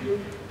TV.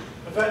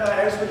 In fact,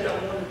 I asked the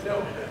young one to tell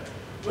me that.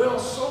 Well,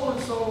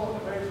 so-and-so on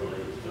the major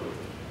leagues do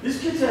it. These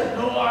kids have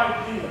no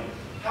idea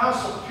how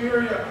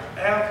superior an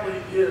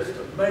athlete is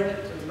to make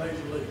it to the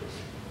major leagues.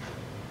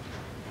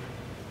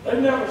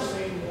 They've never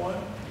seen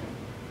one.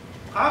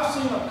 I've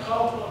seen a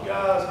couple of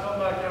guys come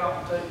back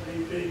out and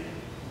take BP.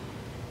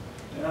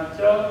 And I'm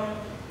telling you,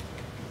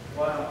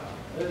 wow,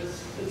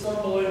 it's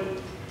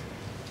unbelievable.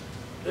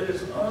 It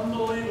is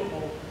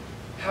unbelievable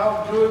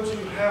how good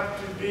you have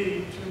to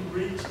be to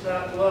reach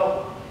that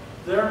level.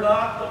 They're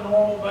not the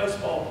normal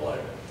baseball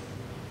player.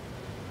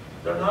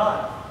 They're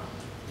not.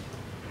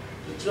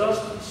 The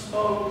Justin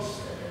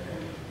Smokes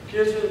and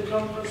kids that have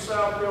come through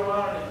South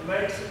Carolina and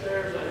makes it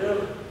there as a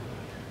hitter,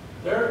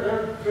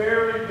 they're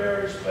very,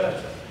 very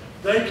special.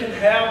 They can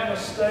have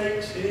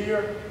mistakes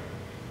here,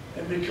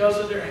 and because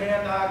of their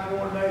hand-eye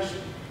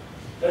coordination,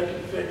 they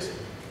can fix it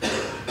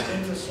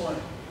in the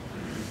swing.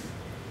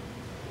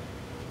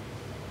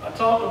 I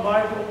talked to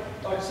Michael,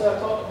 like I said, I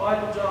talked to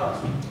Michael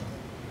Johnson,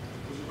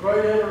 who's a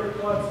great hitter at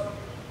Clemson.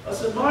 I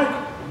said,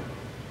 Michael,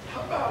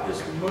 how about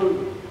this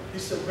move? He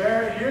said,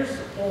 Barry, here's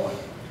the point.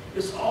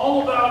 It's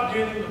all about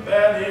getting the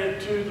bat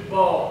head to the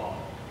ball.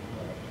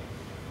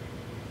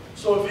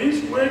 So if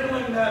he's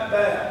wiggling that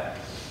bat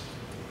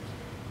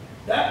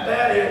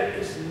head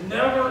is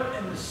never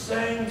in the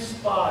same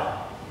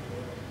spot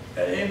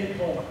at any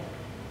point.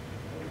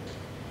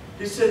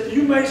 He said,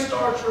 you may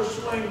start your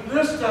swing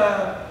this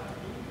time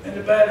and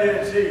the bat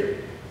head's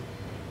here.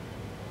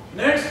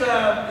 Next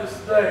time it's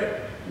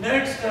there.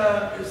 Next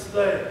time it's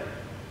there.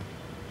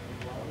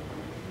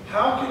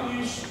 How can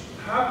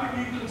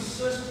you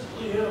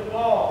consistently hit a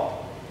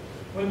ball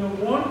when the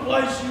one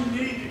place you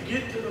need to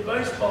get to the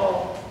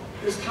baseball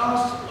is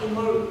constantly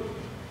moving?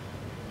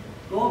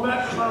 Going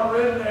back to my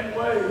redneck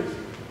ways,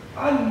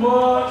 I'd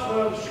much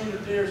rather shoot a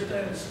deer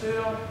standing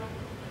still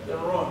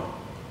than run.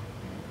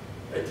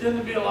 They tend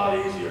to be a lot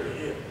easier to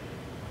hit.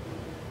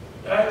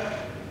 Okay?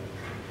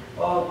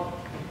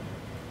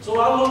 So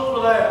I look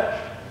for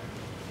that.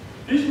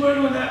 He's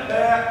wiggling that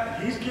bat,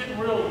 and he's getting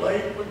real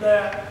late with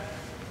that.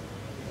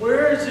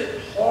 Where is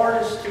it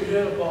hardest to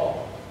hit a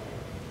ball?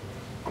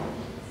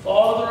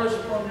 Farthest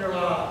from your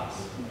eyes.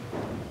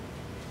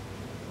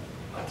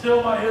 I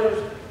tell my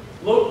hitters,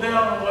 look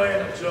down the way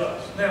and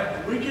adjust.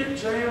 Now, do we get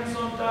jammed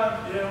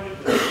sometimes? Yeah, we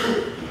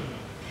do.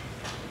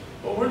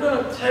 But we're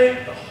going to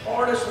take the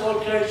hardest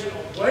location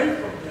away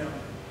from them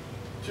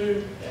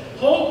to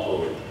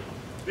hopefully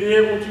be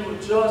able to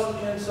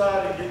adjust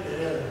inside and get the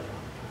header.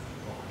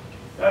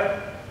 Okay?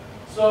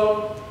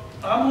 So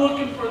I'm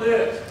looking for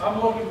this.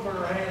 I'm looking for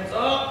their hands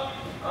up.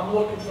 I'm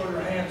looking for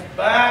their hands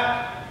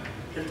back.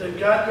 If they've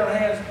got their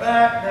hands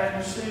back, now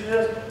you see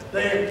this,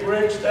 they have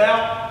bridged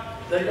out.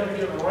 They're going to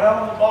get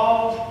around the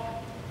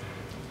ball.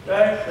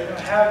 Okay? They're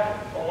going to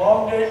have to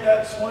elongate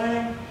that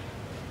swing.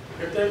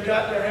 If they've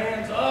got their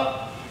hands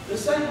up,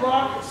 this ain't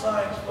rocket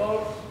science,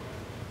 folks.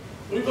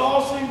 We've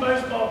all seen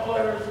baseball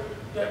players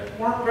that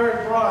weren't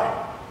very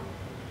bright.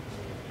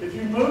 If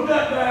you move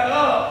that bat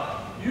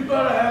up, you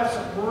better have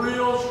some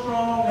real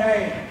strong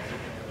hands.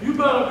 You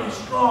better be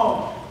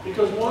strong,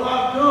 because what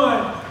I've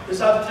done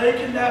is I've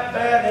taken that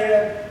bat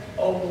head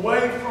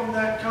away from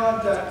that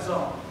contact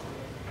zone.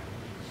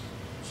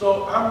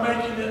 So I'm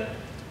making it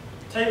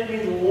take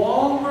me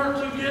longer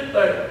to get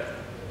there.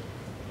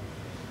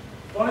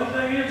 Funny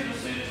thing is, you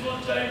see these little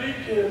JV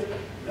kids,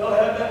 they'll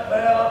have that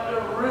bat up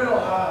there real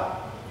high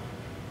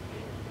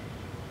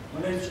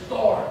when they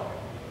start.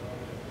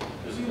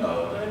 Because, you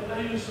know,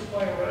 they used to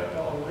play red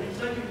ball leagues.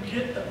 They can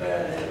get the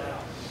bat head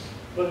out.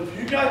 But if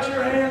you got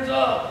your hands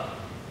up,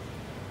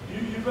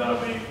 you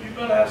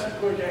better have some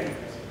quick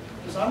hands.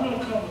 Because I'm going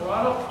to come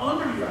right up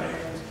under your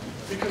hands,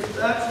 because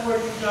that's where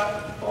you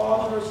got the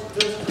farthest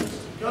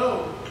distance to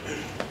go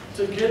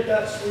to get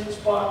that sweet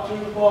spot to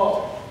the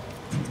ball.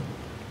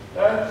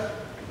 Okay?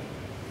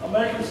 I'm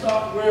making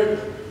stop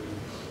wiggling.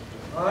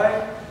 All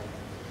right?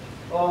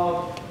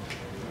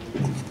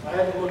 I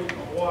had to look at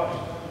my watch.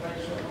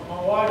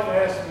 My wife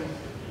asked me,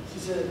 she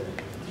said,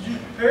 did you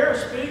prepare a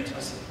speech? I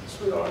said,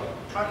 sweetheart,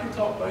 I can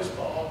talk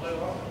baseball all day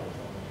long.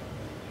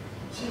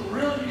 She said,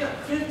 really? You got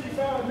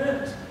 55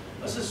 minutes?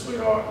 I said,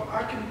 sweetheart,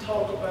 I can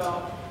talk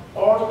about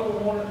Article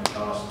 1 of the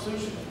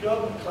Constitution of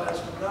Government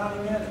class for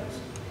 90 minutes.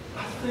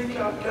 I think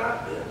I've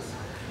got this.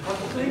 I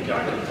think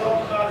I can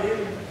talk about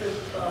hitting for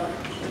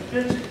 55 and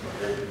pitching for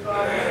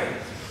 55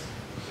 minutes.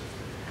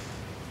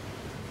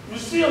 You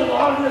see a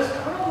lot of this,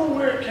 I don't know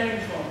where it came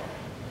from.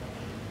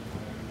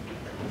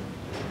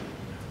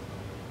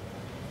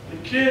 The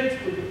kids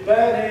with the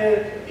bad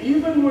head,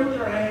 even with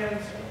their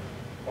hands,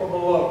 are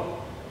below.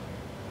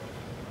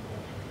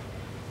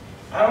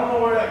 I don't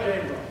know where that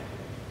came from.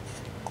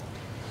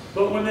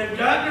 But when they've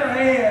got their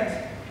hands,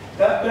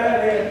 that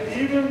bad head,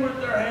 even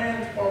with their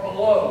hands, are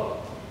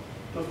below.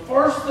 The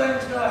first thing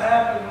that's going to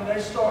happen when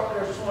they start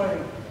their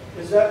swing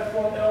is that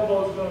front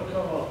elbow is going to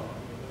come up.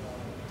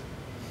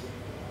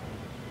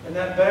 And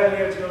that bad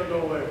head's going to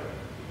go away.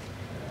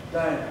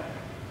 Down.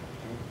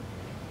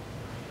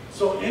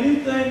 So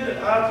anything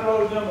that I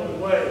throw them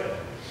away,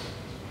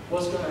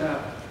 what's going to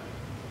happen?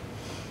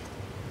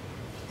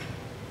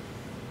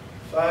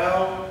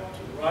 Foul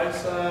to the right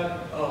side,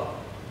 up.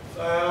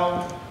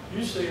 Foul.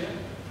 You see it.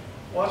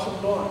 Watch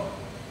them going.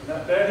 When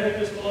that bad head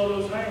gets below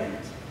those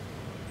hands,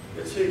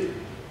 it's here.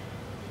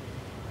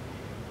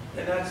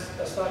 And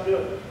that's not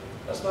good.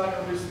 That's not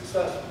going to be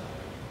successful.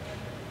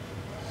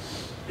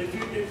 If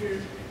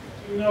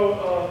you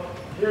know,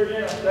 here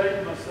again, I'm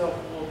dating myself a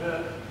little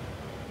bit.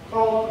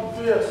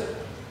 Carlton Fisk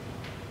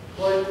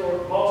played for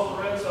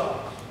Boston Red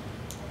Sox,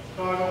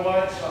 Chicago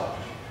White Sox.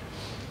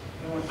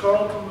 And when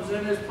Carlton was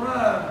in his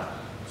prime,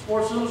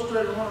 Sports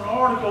Illustrated wrote an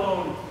article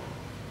on him,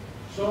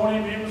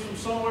 showing him he was from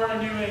somewhere in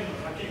New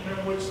England. I can't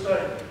remember which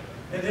state.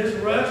 And his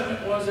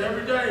regimen was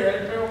every day, he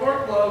had a pair of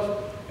work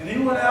gloves, and he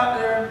went out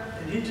there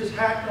and he just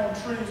hacked on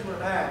trees with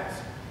an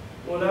axe.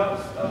 Well, that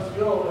was the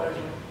good old days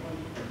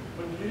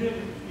when you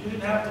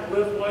didn't have to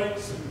lift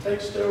weights and take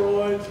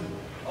steroids and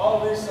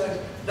all these things.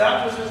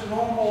 That was his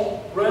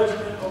normal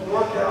regimen of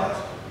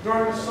workouts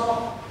during the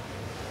summer.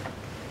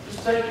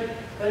 Just taking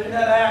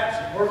that axe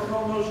and working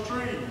on those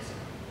trees.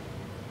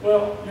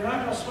 Well, you're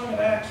not going to swing an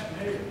axe from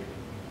here.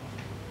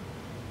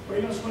 Where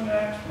are you going to swing an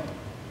axe from?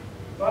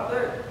 Right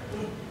there.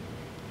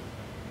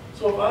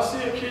 So if I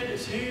see a kid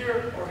that's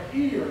here or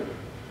here,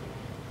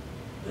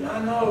 then I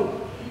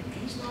know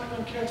he's not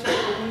going to catch up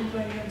with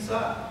anything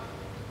inside.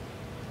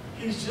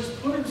 He's just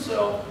put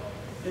himself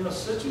in a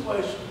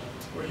situation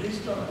where he's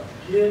going to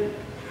get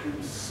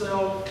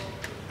himself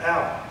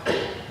out.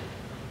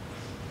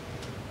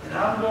 And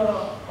I'm going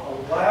to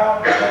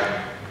allow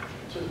him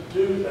to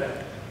do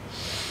that.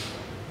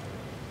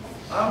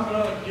 I'm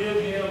going to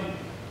give him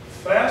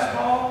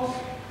fastballs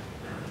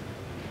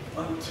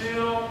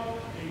until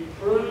he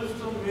proves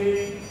to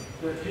me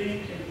that he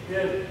can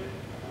hit it.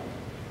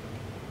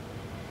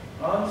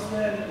 I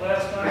understand that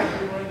last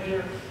night we were in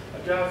here, a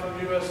guy from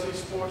USC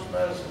Sports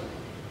Medicine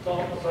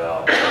talked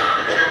about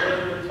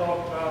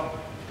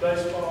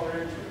baseball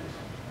injuries.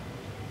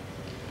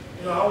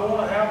 You know, I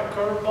want to have a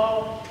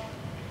curveball.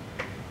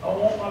 I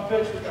want my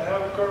pitchers to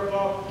have a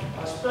curveball.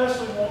 I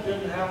especially want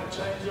them to have a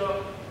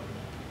changeup.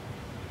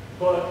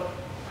 But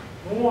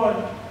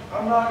one,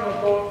 I'm not going to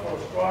throw it for a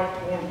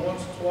strike more than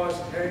once or twice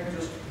a game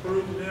just to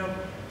prove to them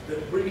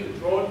that we can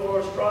throw it for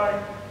a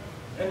strike.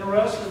 And the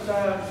rest of the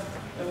time,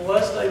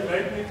 unless they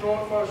make me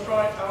throw it for a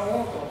strike, I don't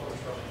want to throw it for a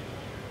strike.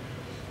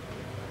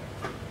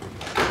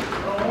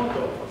 I don't want to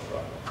throw it for a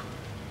strike.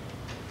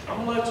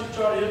 I'm going to let you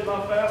try to hit my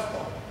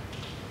fastball.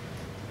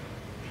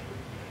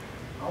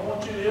 I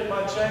want you to hit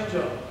my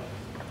changeup.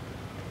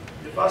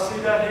 If I see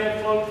that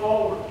head float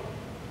forward,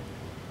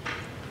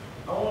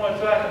 I want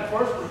to attack him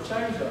first with a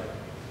changeup.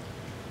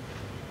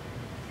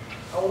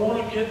 I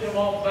want to get them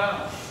off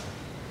balance.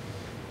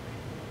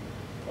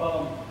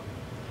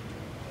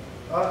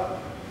 The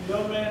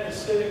young man is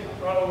sitting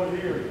right over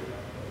here.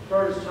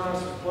 Curtis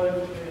Johnson played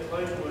with me at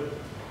Lakewood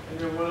and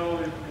then went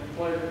on and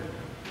played at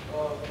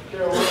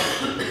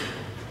Carolina.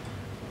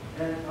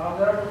 And I'll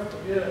never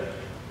forget,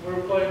 we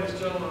were playing this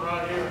gentleman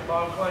right here,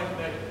 Bob Clank,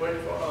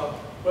 waiting for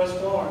West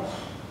Florence.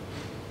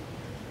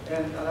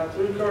 And I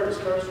threw Curtis.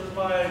 Curtis was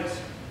my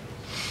ace.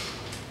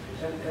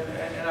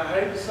 And I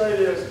hate to say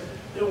this,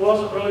 it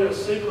wasn't really a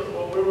secret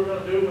what we were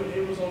going to do when he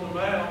was on the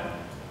mound.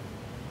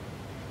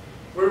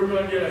 We were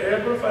going to get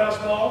ahead with a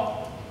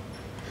fastball.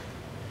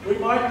 We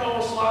might throw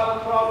a slider,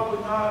 probably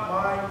not,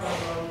 might,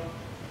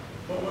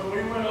 but when we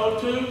went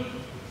 0-2,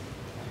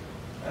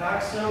 and I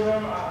still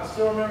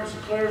remember it's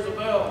clear as a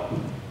bell,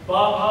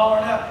 Bob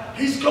hollering out,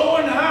 he's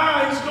going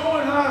high, he's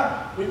going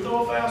high. We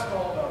throw a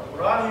fastball about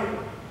right here.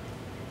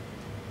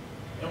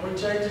 And we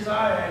change his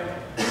eye angle.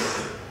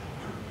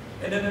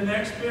 And then the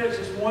next pitch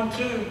is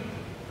 1-2.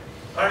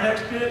 Our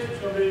next pitch is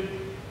going to be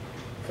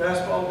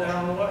fastball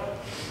down the way.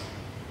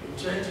 We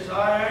change his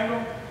eye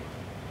angle,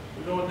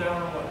 we go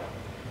down the way.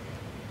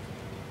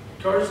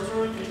 Curtis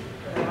threw,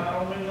 and I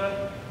don't mean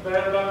nothing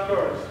bad about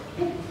Curtis.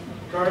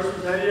 Curtis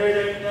was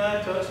 88,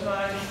 89, touched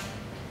 90.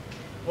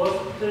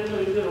 Wasn't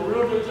particularly, he did a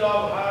real good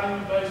job of hiding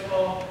the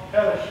baseball.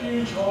 Had a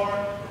huge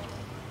heart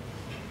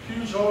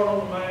on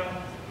the mound.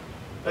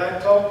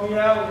 That talked me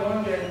out of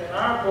one game in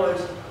our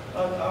place.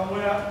 I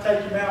went out to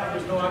take him out. He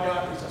goes, no, I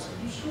got this. I said,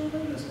 you sure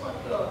about this?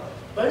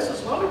 Like,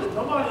 bases loaded,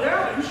 nobody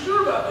out. You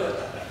sure about this?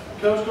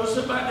 Coach, go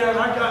sit back down.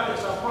 I got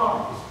this, I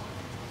promise.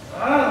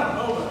 I don't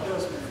know about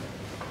this, man.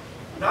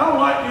 And I don't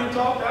like being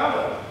talked out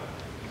of it.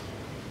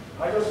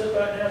 I go sit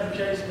back down in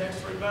case the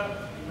next 3 minutes.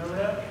 You remember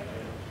that?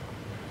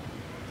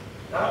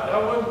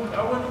 That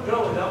wasn't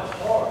Billy, that was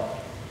hard.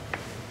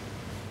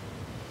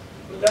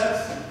 But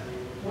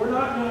we're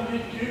not going to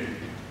get cute.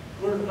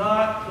 We're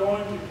not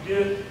going to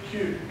get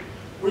cute.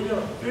 We're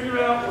going to figure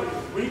out what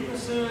your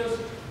weakness is,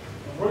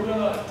 and we're going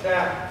to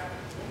attack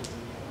it.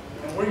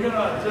 And we're going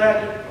to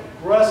attack it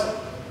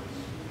aggressively.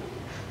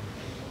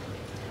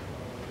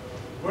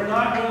 We're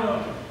not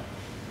going to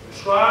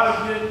try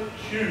to get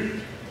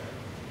cute.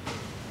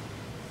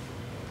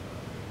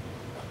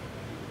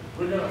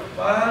 We're going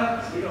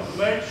to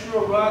make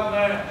sure right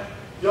now,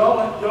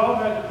 y'all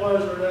had the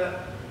pleasure of that.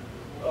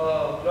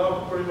 Y'all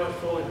can pretty much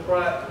fully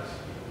practice.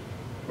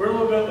 We're a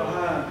little bit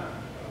behind.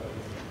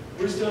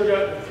 We still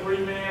got the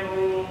 3-man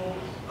rule.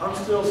 I'm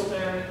still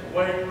standing in the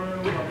weight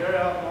room. They're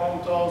out in Long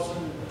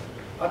Tolson.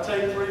 I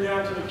take 3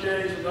 down to the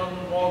cage, and another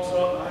one walks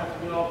up, and I have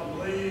to get off and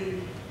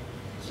leave.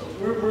 So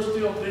we're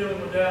still dealing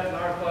with that in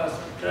our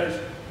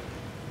classification.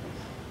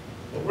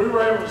 But we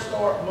were able to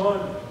start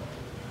Monday.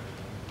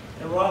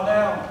 And right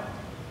now,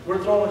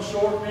 we're throwing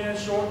short men,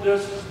 short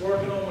distance,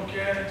 working on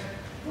mechanics,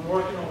 and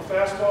working on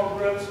fastball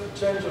grips and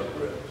changeup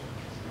grips.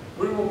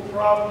 We will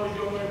probably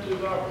go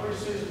into our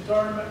preseason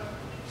tournament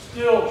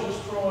still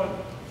just throwing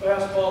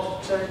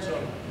fastballs and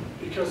changeup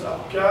because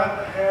I've got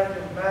to have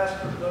them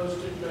master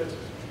those 2 pitches.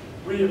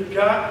 We have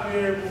got to be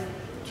able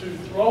to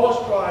throw a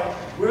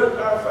strike with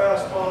our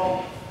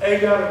fastball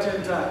 8 out of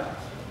 10 times.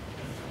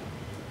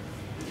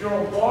 If you're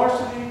on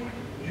varsity,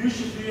 you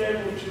should be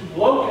able to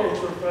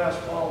locate your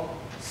fastball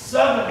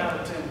 7 out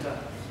of 10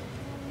 times.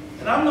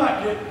 And I'm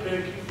not getting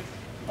picky.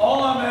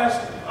 All I'm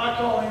asking, I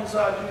call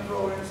inside, you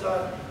throw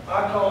inside.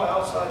 I call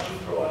outside, you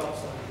throw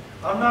outside.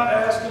 I'm not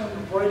asking them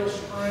to break a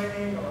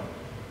screen or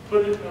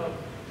put it in an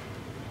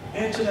 1.5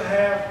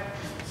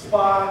 inch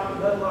spot or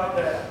nothing like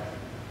that.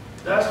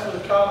 That's for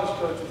the college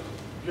coaches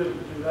to get them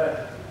to do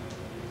that.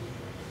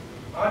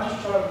 I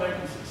just try to make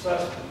them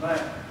successful in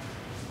that.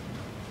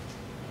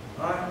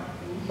 All right?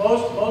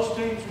 Most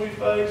teams we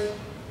face,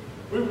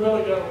 we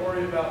really got to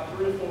worry about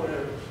 3 or 4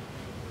 hitters.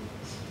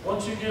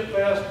 Once you get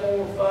past 4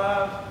 or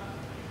 5,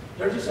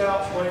 they're just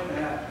outs waiting to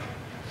happen.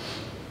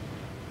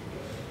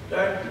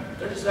 Okay?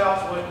 They're just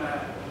outs waiting to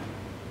happen.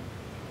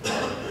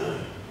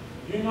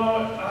 You know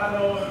it, I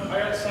know it. I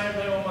got the same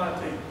thing on my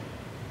team.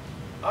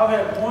 I've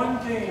had one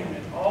team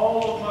in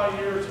all of my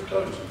years of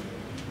coaching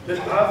that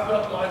I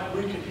felt like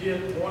we could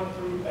hit 1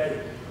 through 8.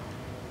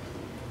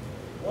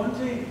 One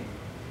team.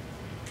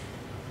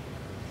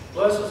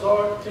 Bless his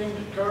heart, the team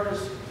that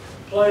Curtis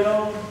played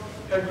on,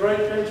 had great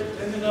pitchers,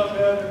 ended up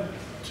having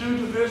 2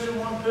 Division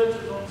I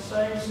pitchers on the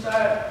same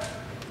staff.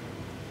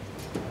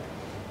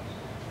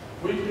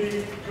 We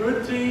beat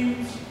good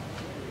teams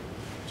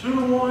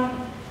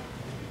 2-1,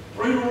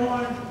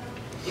 3-1.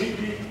 We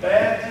beat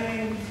bad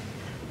teams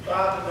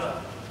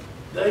 5-0.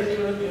 They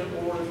couldn't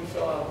get more if you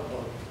fell out of the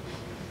boat.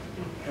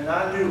 And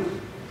I knew it.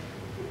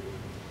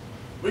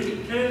 We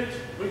could pitch,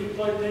 we could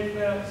play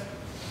defense.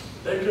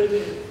 They couldn't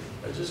hit.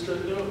 They just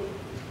couldn't do it.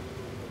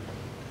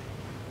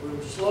 We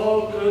were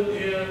slow, couldn't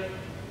hit,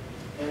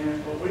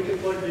 but we could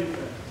play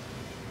defense.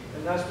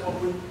 And that's what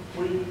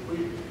we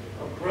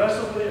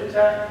aggressively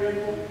attacked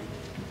people,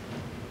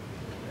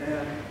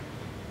 and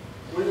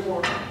we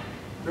were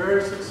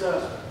very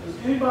successful. Does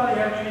anybody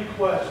have any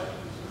questions?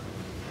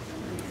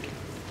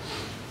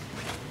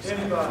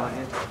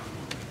 Anybody?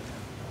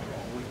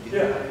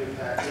 Yeah.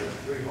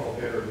 Three-hole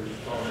hitter who's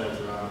thrown those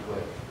around the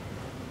plate.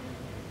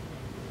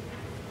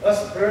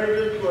 That's a very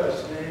good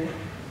question, Andy.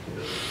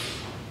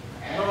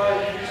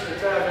 Nobody used to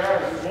attack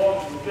ours who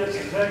walks and gets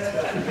the next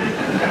guy.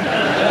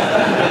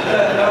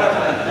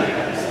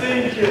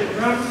 Steam kid,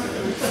 remember?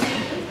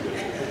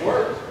 It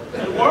worked.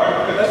 It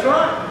worked, that's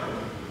right.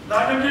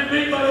 Not gonna get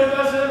beat by that,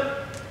 that's it.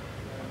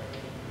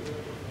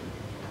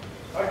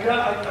 I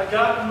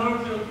got to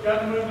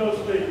move those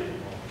feet.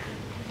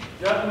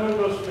 Got to move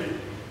those feet.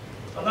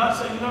 I'm not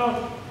saying,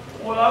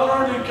 what I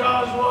learned in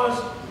college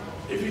was,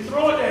 if you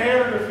throw it to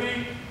head or to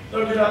feet,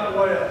 they'll get out the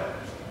way of it.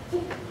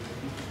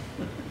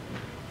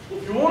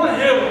 If you want to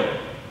hit them,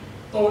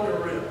 throw it to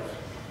ribs.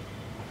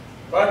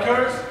 Right,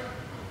 Curtis?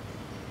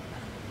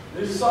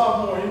 He's a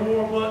sophomore. He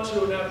wore a butt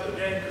chewing after the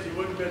game because he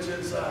wouldn't pitch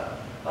inside.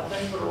 I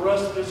think for the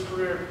rest of his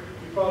career,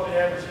 he probably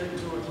averaged hitting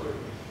 2 or 3.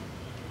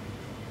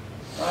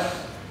 Right?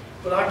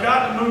 But I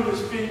got to move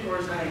his feet or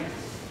his hands.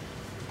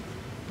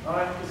 All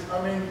right?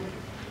 I mean,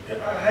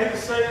 I hate to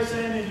say this,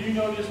 Andy, you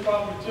know this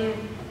probably too.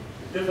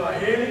 If I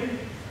hit him,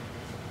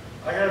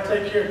 I got to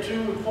take care of 2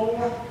 and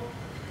 4.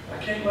 I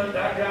can't let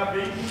that guy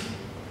beat me.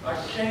 I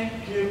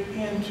can't give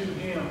in to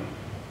him,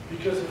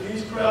 because if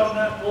he's crowding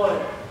that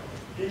play,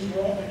 he's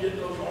wanting to get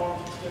those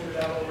arms extended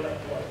out over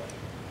that play.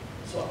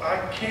 So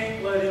I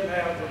can't let him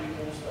have what he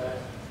wants to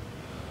have.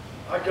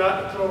 I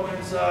got to throw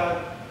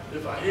inside.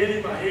 If I hit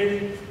him, I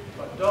hit him. If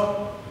I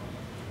don't,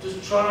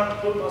 just trying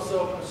to put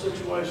myself in a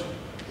situation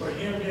where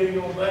him getting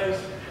on base.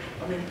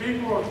 I mean,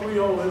 people are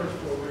 3-hole hitters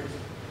for a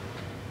reason.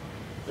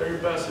 They're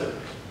your best hitters.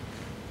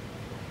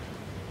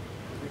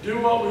 If we do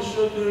what we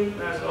should do,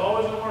 and has it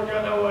always going to work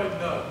out that way?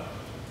 No.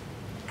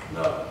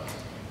 No.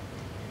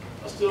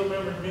 I still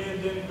remember me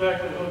and Denny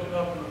Beckley hooking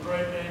up in a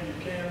great game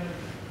in Camden,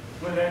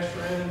 went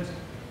extra innings.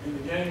 In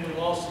the game, we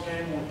lost the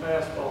game on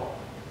pass ball.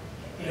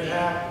 It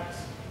happens.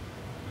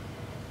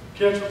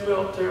 Catcher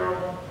felt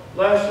terrible.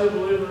 Last year,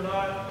 believe it or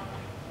not,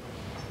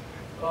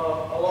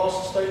 I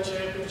lost the state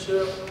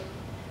championship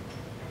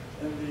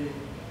in the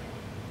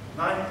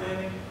 9th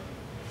inning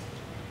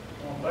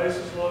on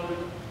bases loaded,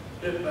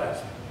 hit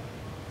basket.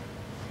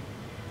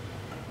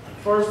 The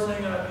first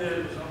thing I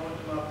did was I went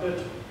to my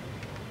pitcher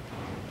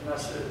and I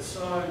said,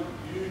 son,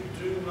 you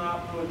do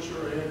not put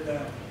your head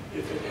down.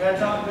 If it had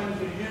not been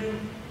for you,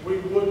 we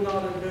would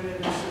not have been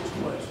in this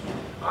situation.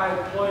 I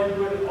had played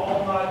with it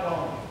all night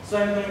long.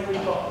 Same thing we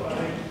talked about.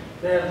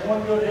 They had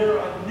one good hitter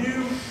I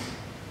knew,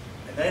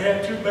 and they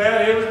had 2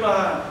 bad hitters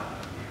behind them.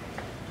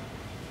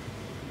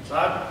 So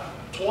I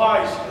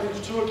twice, I think it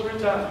was 2 or 3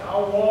 times, I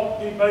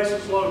walked the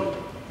bases loaded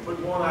with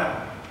 1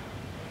 out.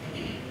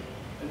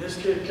 And this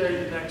kid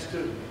caged next to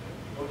me.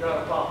 We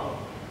got a pop up.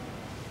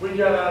 We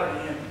got out of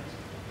the innings.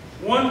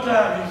 One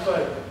time he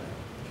failed.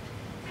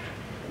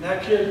 And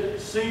that kid,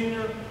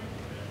 senior,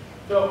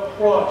 felt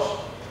crushed.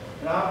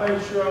 And I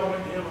made sure I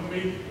went to him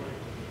immediately.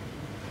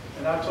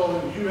 And I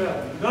told him, you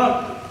have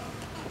nothing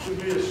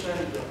to be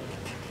ashamed of.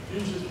 You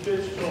just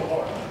pitched so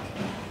hard.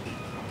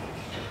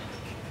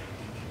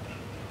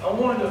 I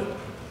wanted to,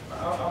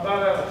 I'm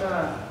about out of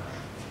time,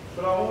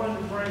 but I wanted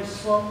to bring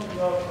something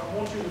up. I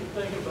want you to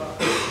think about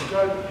this,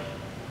 okay?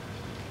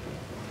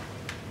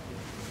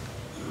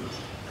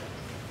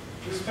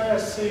 This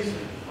past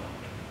season,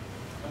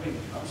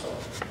 I'm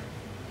sorry.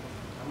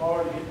 I'm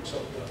already getting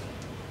choked up.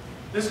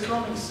 This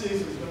coming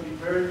season is going to be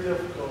very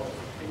difficult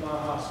in my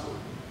high school.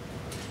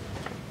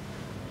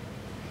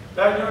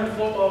 Back during the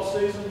football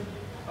season,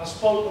 I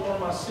spoke to one of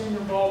my senior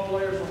ball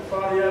players on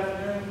Friday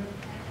afternoon.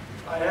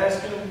 I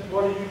asked him,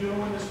 what are you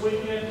doing this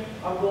weekend?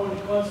 I'm going to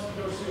Clemson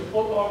to go see a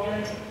football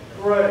game.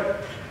 Great.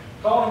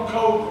 Call him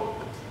Cobra.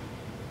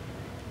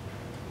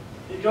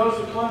 He goes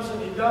to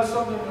Clemson, he does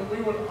something that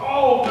we would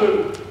all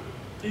do.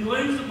 He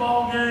leaves the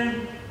ball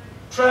game,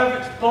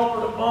 traffic's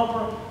bumper to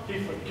bumper, he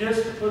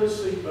forgets to put his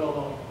seatbelt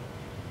on.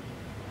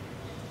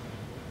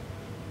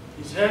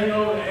 He's heading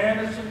over to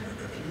Anderson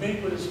to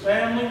meet with his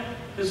family.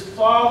 His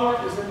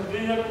father is in the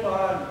vehicle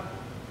behind him.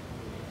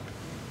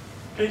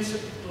 Pizza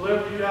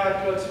delivery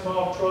guy cuts him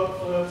off, truck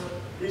flips.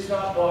 He's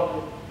not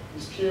buckled.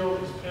 He's killed.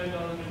 He's pinned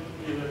underneath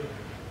the vehicle.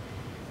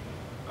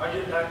 I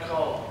get that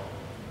call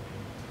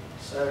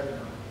Saturday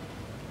night.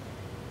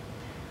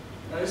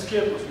 Now, this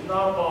kid was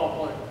not a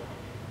ball player.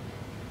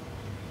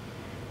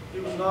 He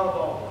was not a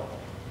ball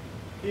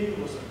player.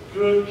 He was a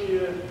good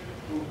kid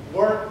who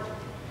worked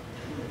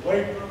in the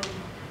weight room.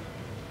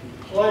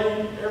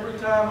 playing every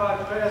time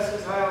I pass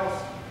his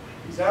house.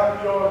 He's out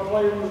in the yard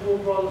playing with his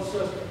little brother and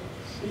sister.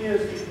 He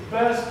is the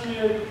best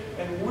kid,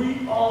 and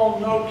we all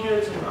know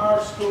kids in our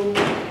school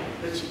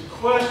that you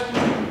question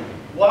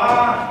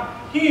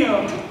why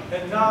him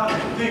and not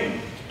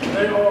them.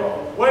 They are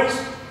a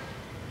waste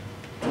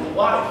of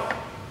life.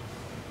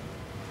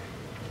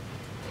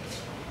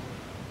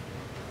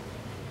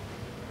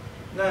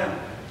 Now,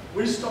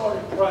 we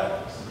started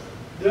practice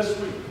this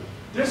week.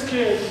 This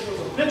kid was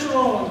a pitcher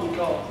only, we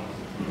call him.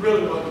 He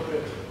really wasn't a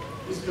pitcher.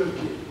 He's a good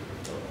kid.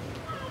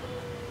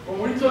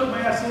 When we took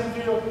Mass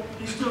infield,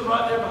 he stood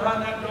right there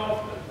behind that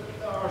golf,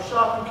 our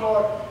shopping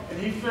cart, and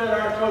he fed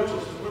our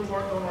coaches as we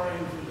worked on our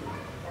infield.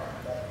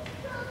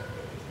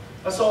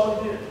 That's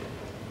all he did.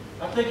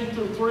 I think he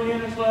threw 3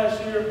 innings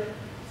last year.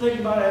 I think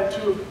he might have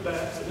had 2 at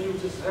bats, and he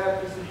was just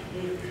happy as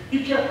he did.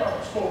 He kept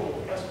our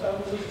scoreboard.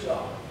 That was his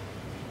job.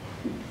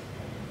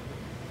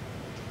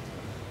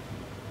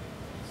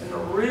 And the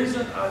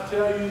reason I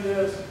tell you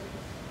this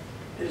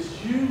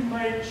is you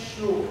make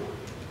sure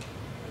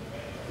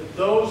that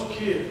those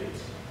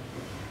kids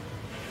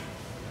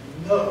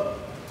know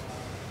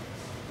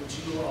that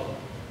you love them.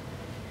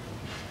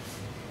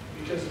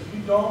 Because if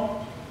you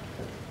don't,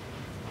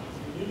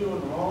 you're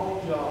doing the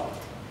wrong job.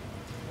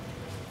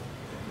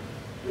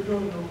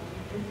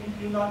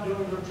 You're not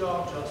doing your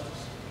job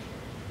justice.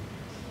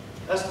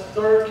 That's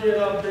the 3rd kid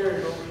I've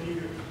buried over the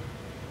years.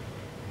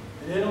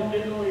 And it don't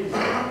get no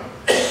easier.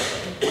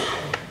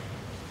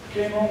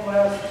 Came home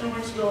 2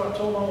 weeks ago, and I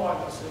told my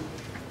wife, I said,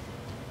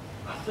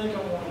 I think I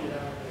want to get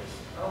out of this.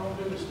 I don't want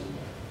to do this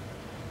anymore.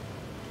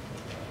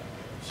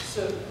 She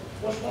said,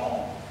 what's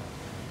wrong?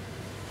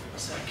 I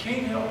said, I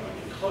can't help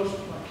but get close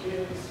with my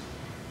kids.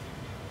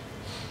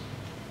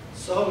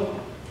 So,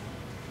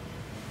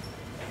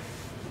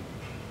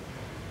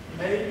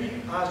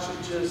 maybe I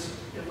should just,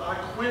 if I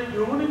quit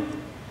doing it,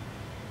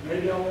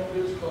 maybe I won't be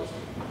as close to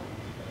them.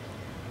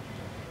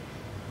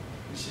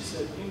 And she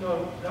said, you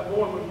know, that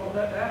boy wouldn't want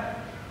that to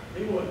happen.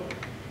 He wouldn't.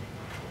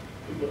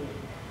 He wouldn't.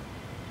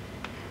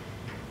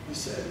 He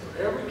said,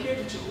 for every kid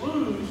that you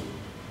lose, you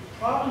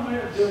probably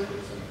made a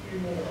difference in a few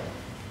more.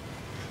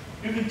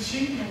 You can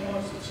cheat in the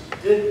ones that you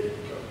didn't get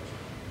coached.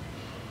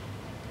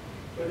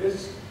 But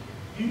it's,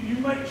 you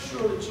make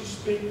sure that you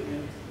speak to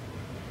them.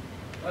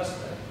 That's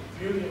the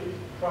beauty of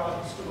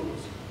private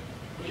schools.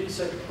 We get to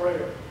say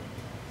prayer.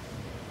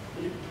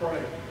 We get to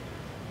pray.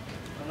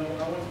 I know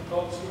when I went to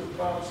public school,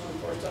 private school, the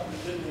first time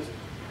we did this,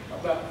 I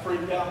about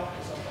freaked out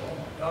because I thought, oh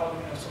my God, we're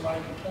going to have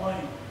somebody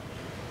complain.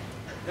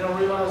 Then I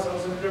realized I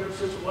was in a different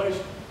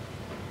situation.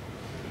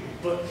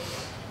 But,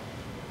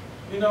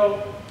 you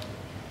know,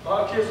 a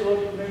lot of kids look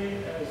at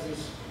me as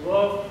this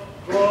rough,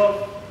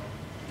 gruff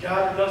guy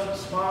that doesn't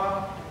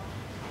smile.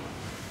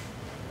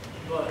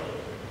 But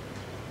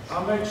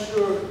I make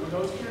sure that when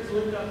those kids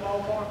leave that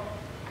ballpark,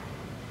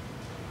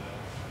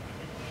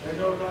 they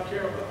know what I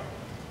care about.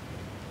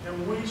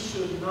 And we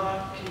should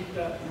not keep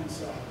that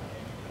inside.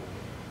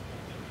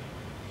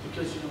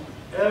 Because you don't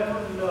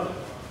ever know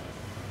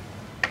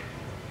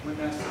when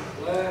that's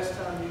the last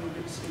time you will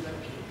get to see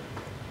that kid.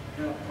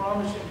 And I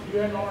promise you, if you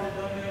haven't already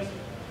done this,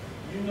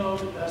 you know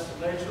that that's the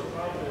nature of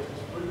our business.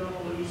 We're going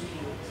to lose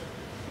kids.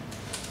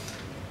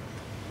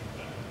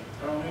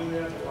 I don't mean we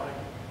have to like it.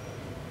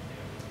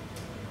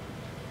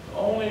 The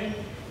only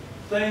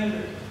thing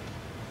that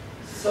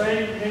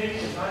saved me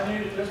is I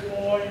knew that this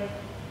boy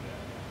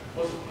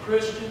was a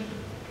Christian,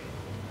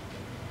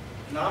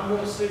 and I'm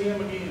going to see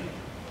him again.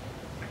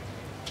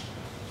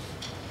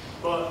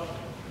 But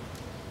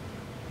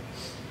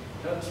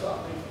it doesn't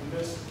stop me from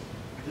missing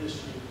this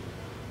year.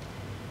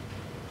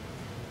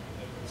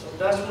 So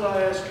that's what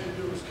I ask you to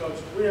do as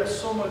coaches. We have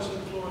so much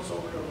influence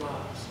over their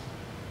lives.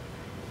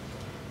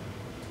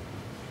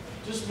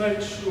 Just make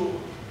sure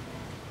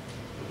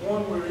that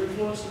one, we're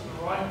influencing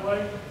the right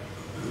way,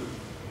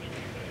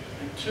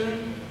 and 2,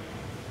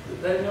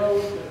 that they know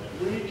that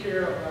we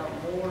care about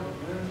more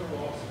than wins or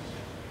losses.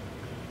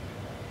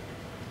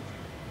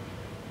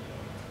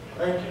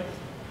 Thank you.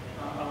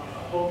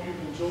 I hope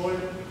you've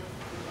enjoyed it.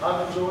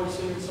 I've enjoyed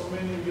seeing so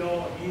many of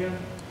y'all again.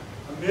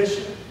 I miss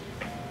you.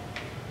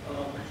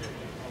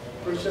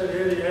 Appreciate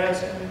Eddie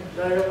asking me,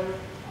 Dale.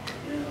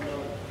 And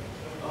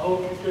I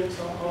hope you pick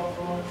something up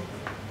from it.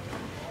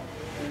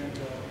 And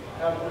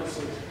have a good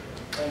season.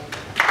 Thank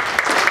you.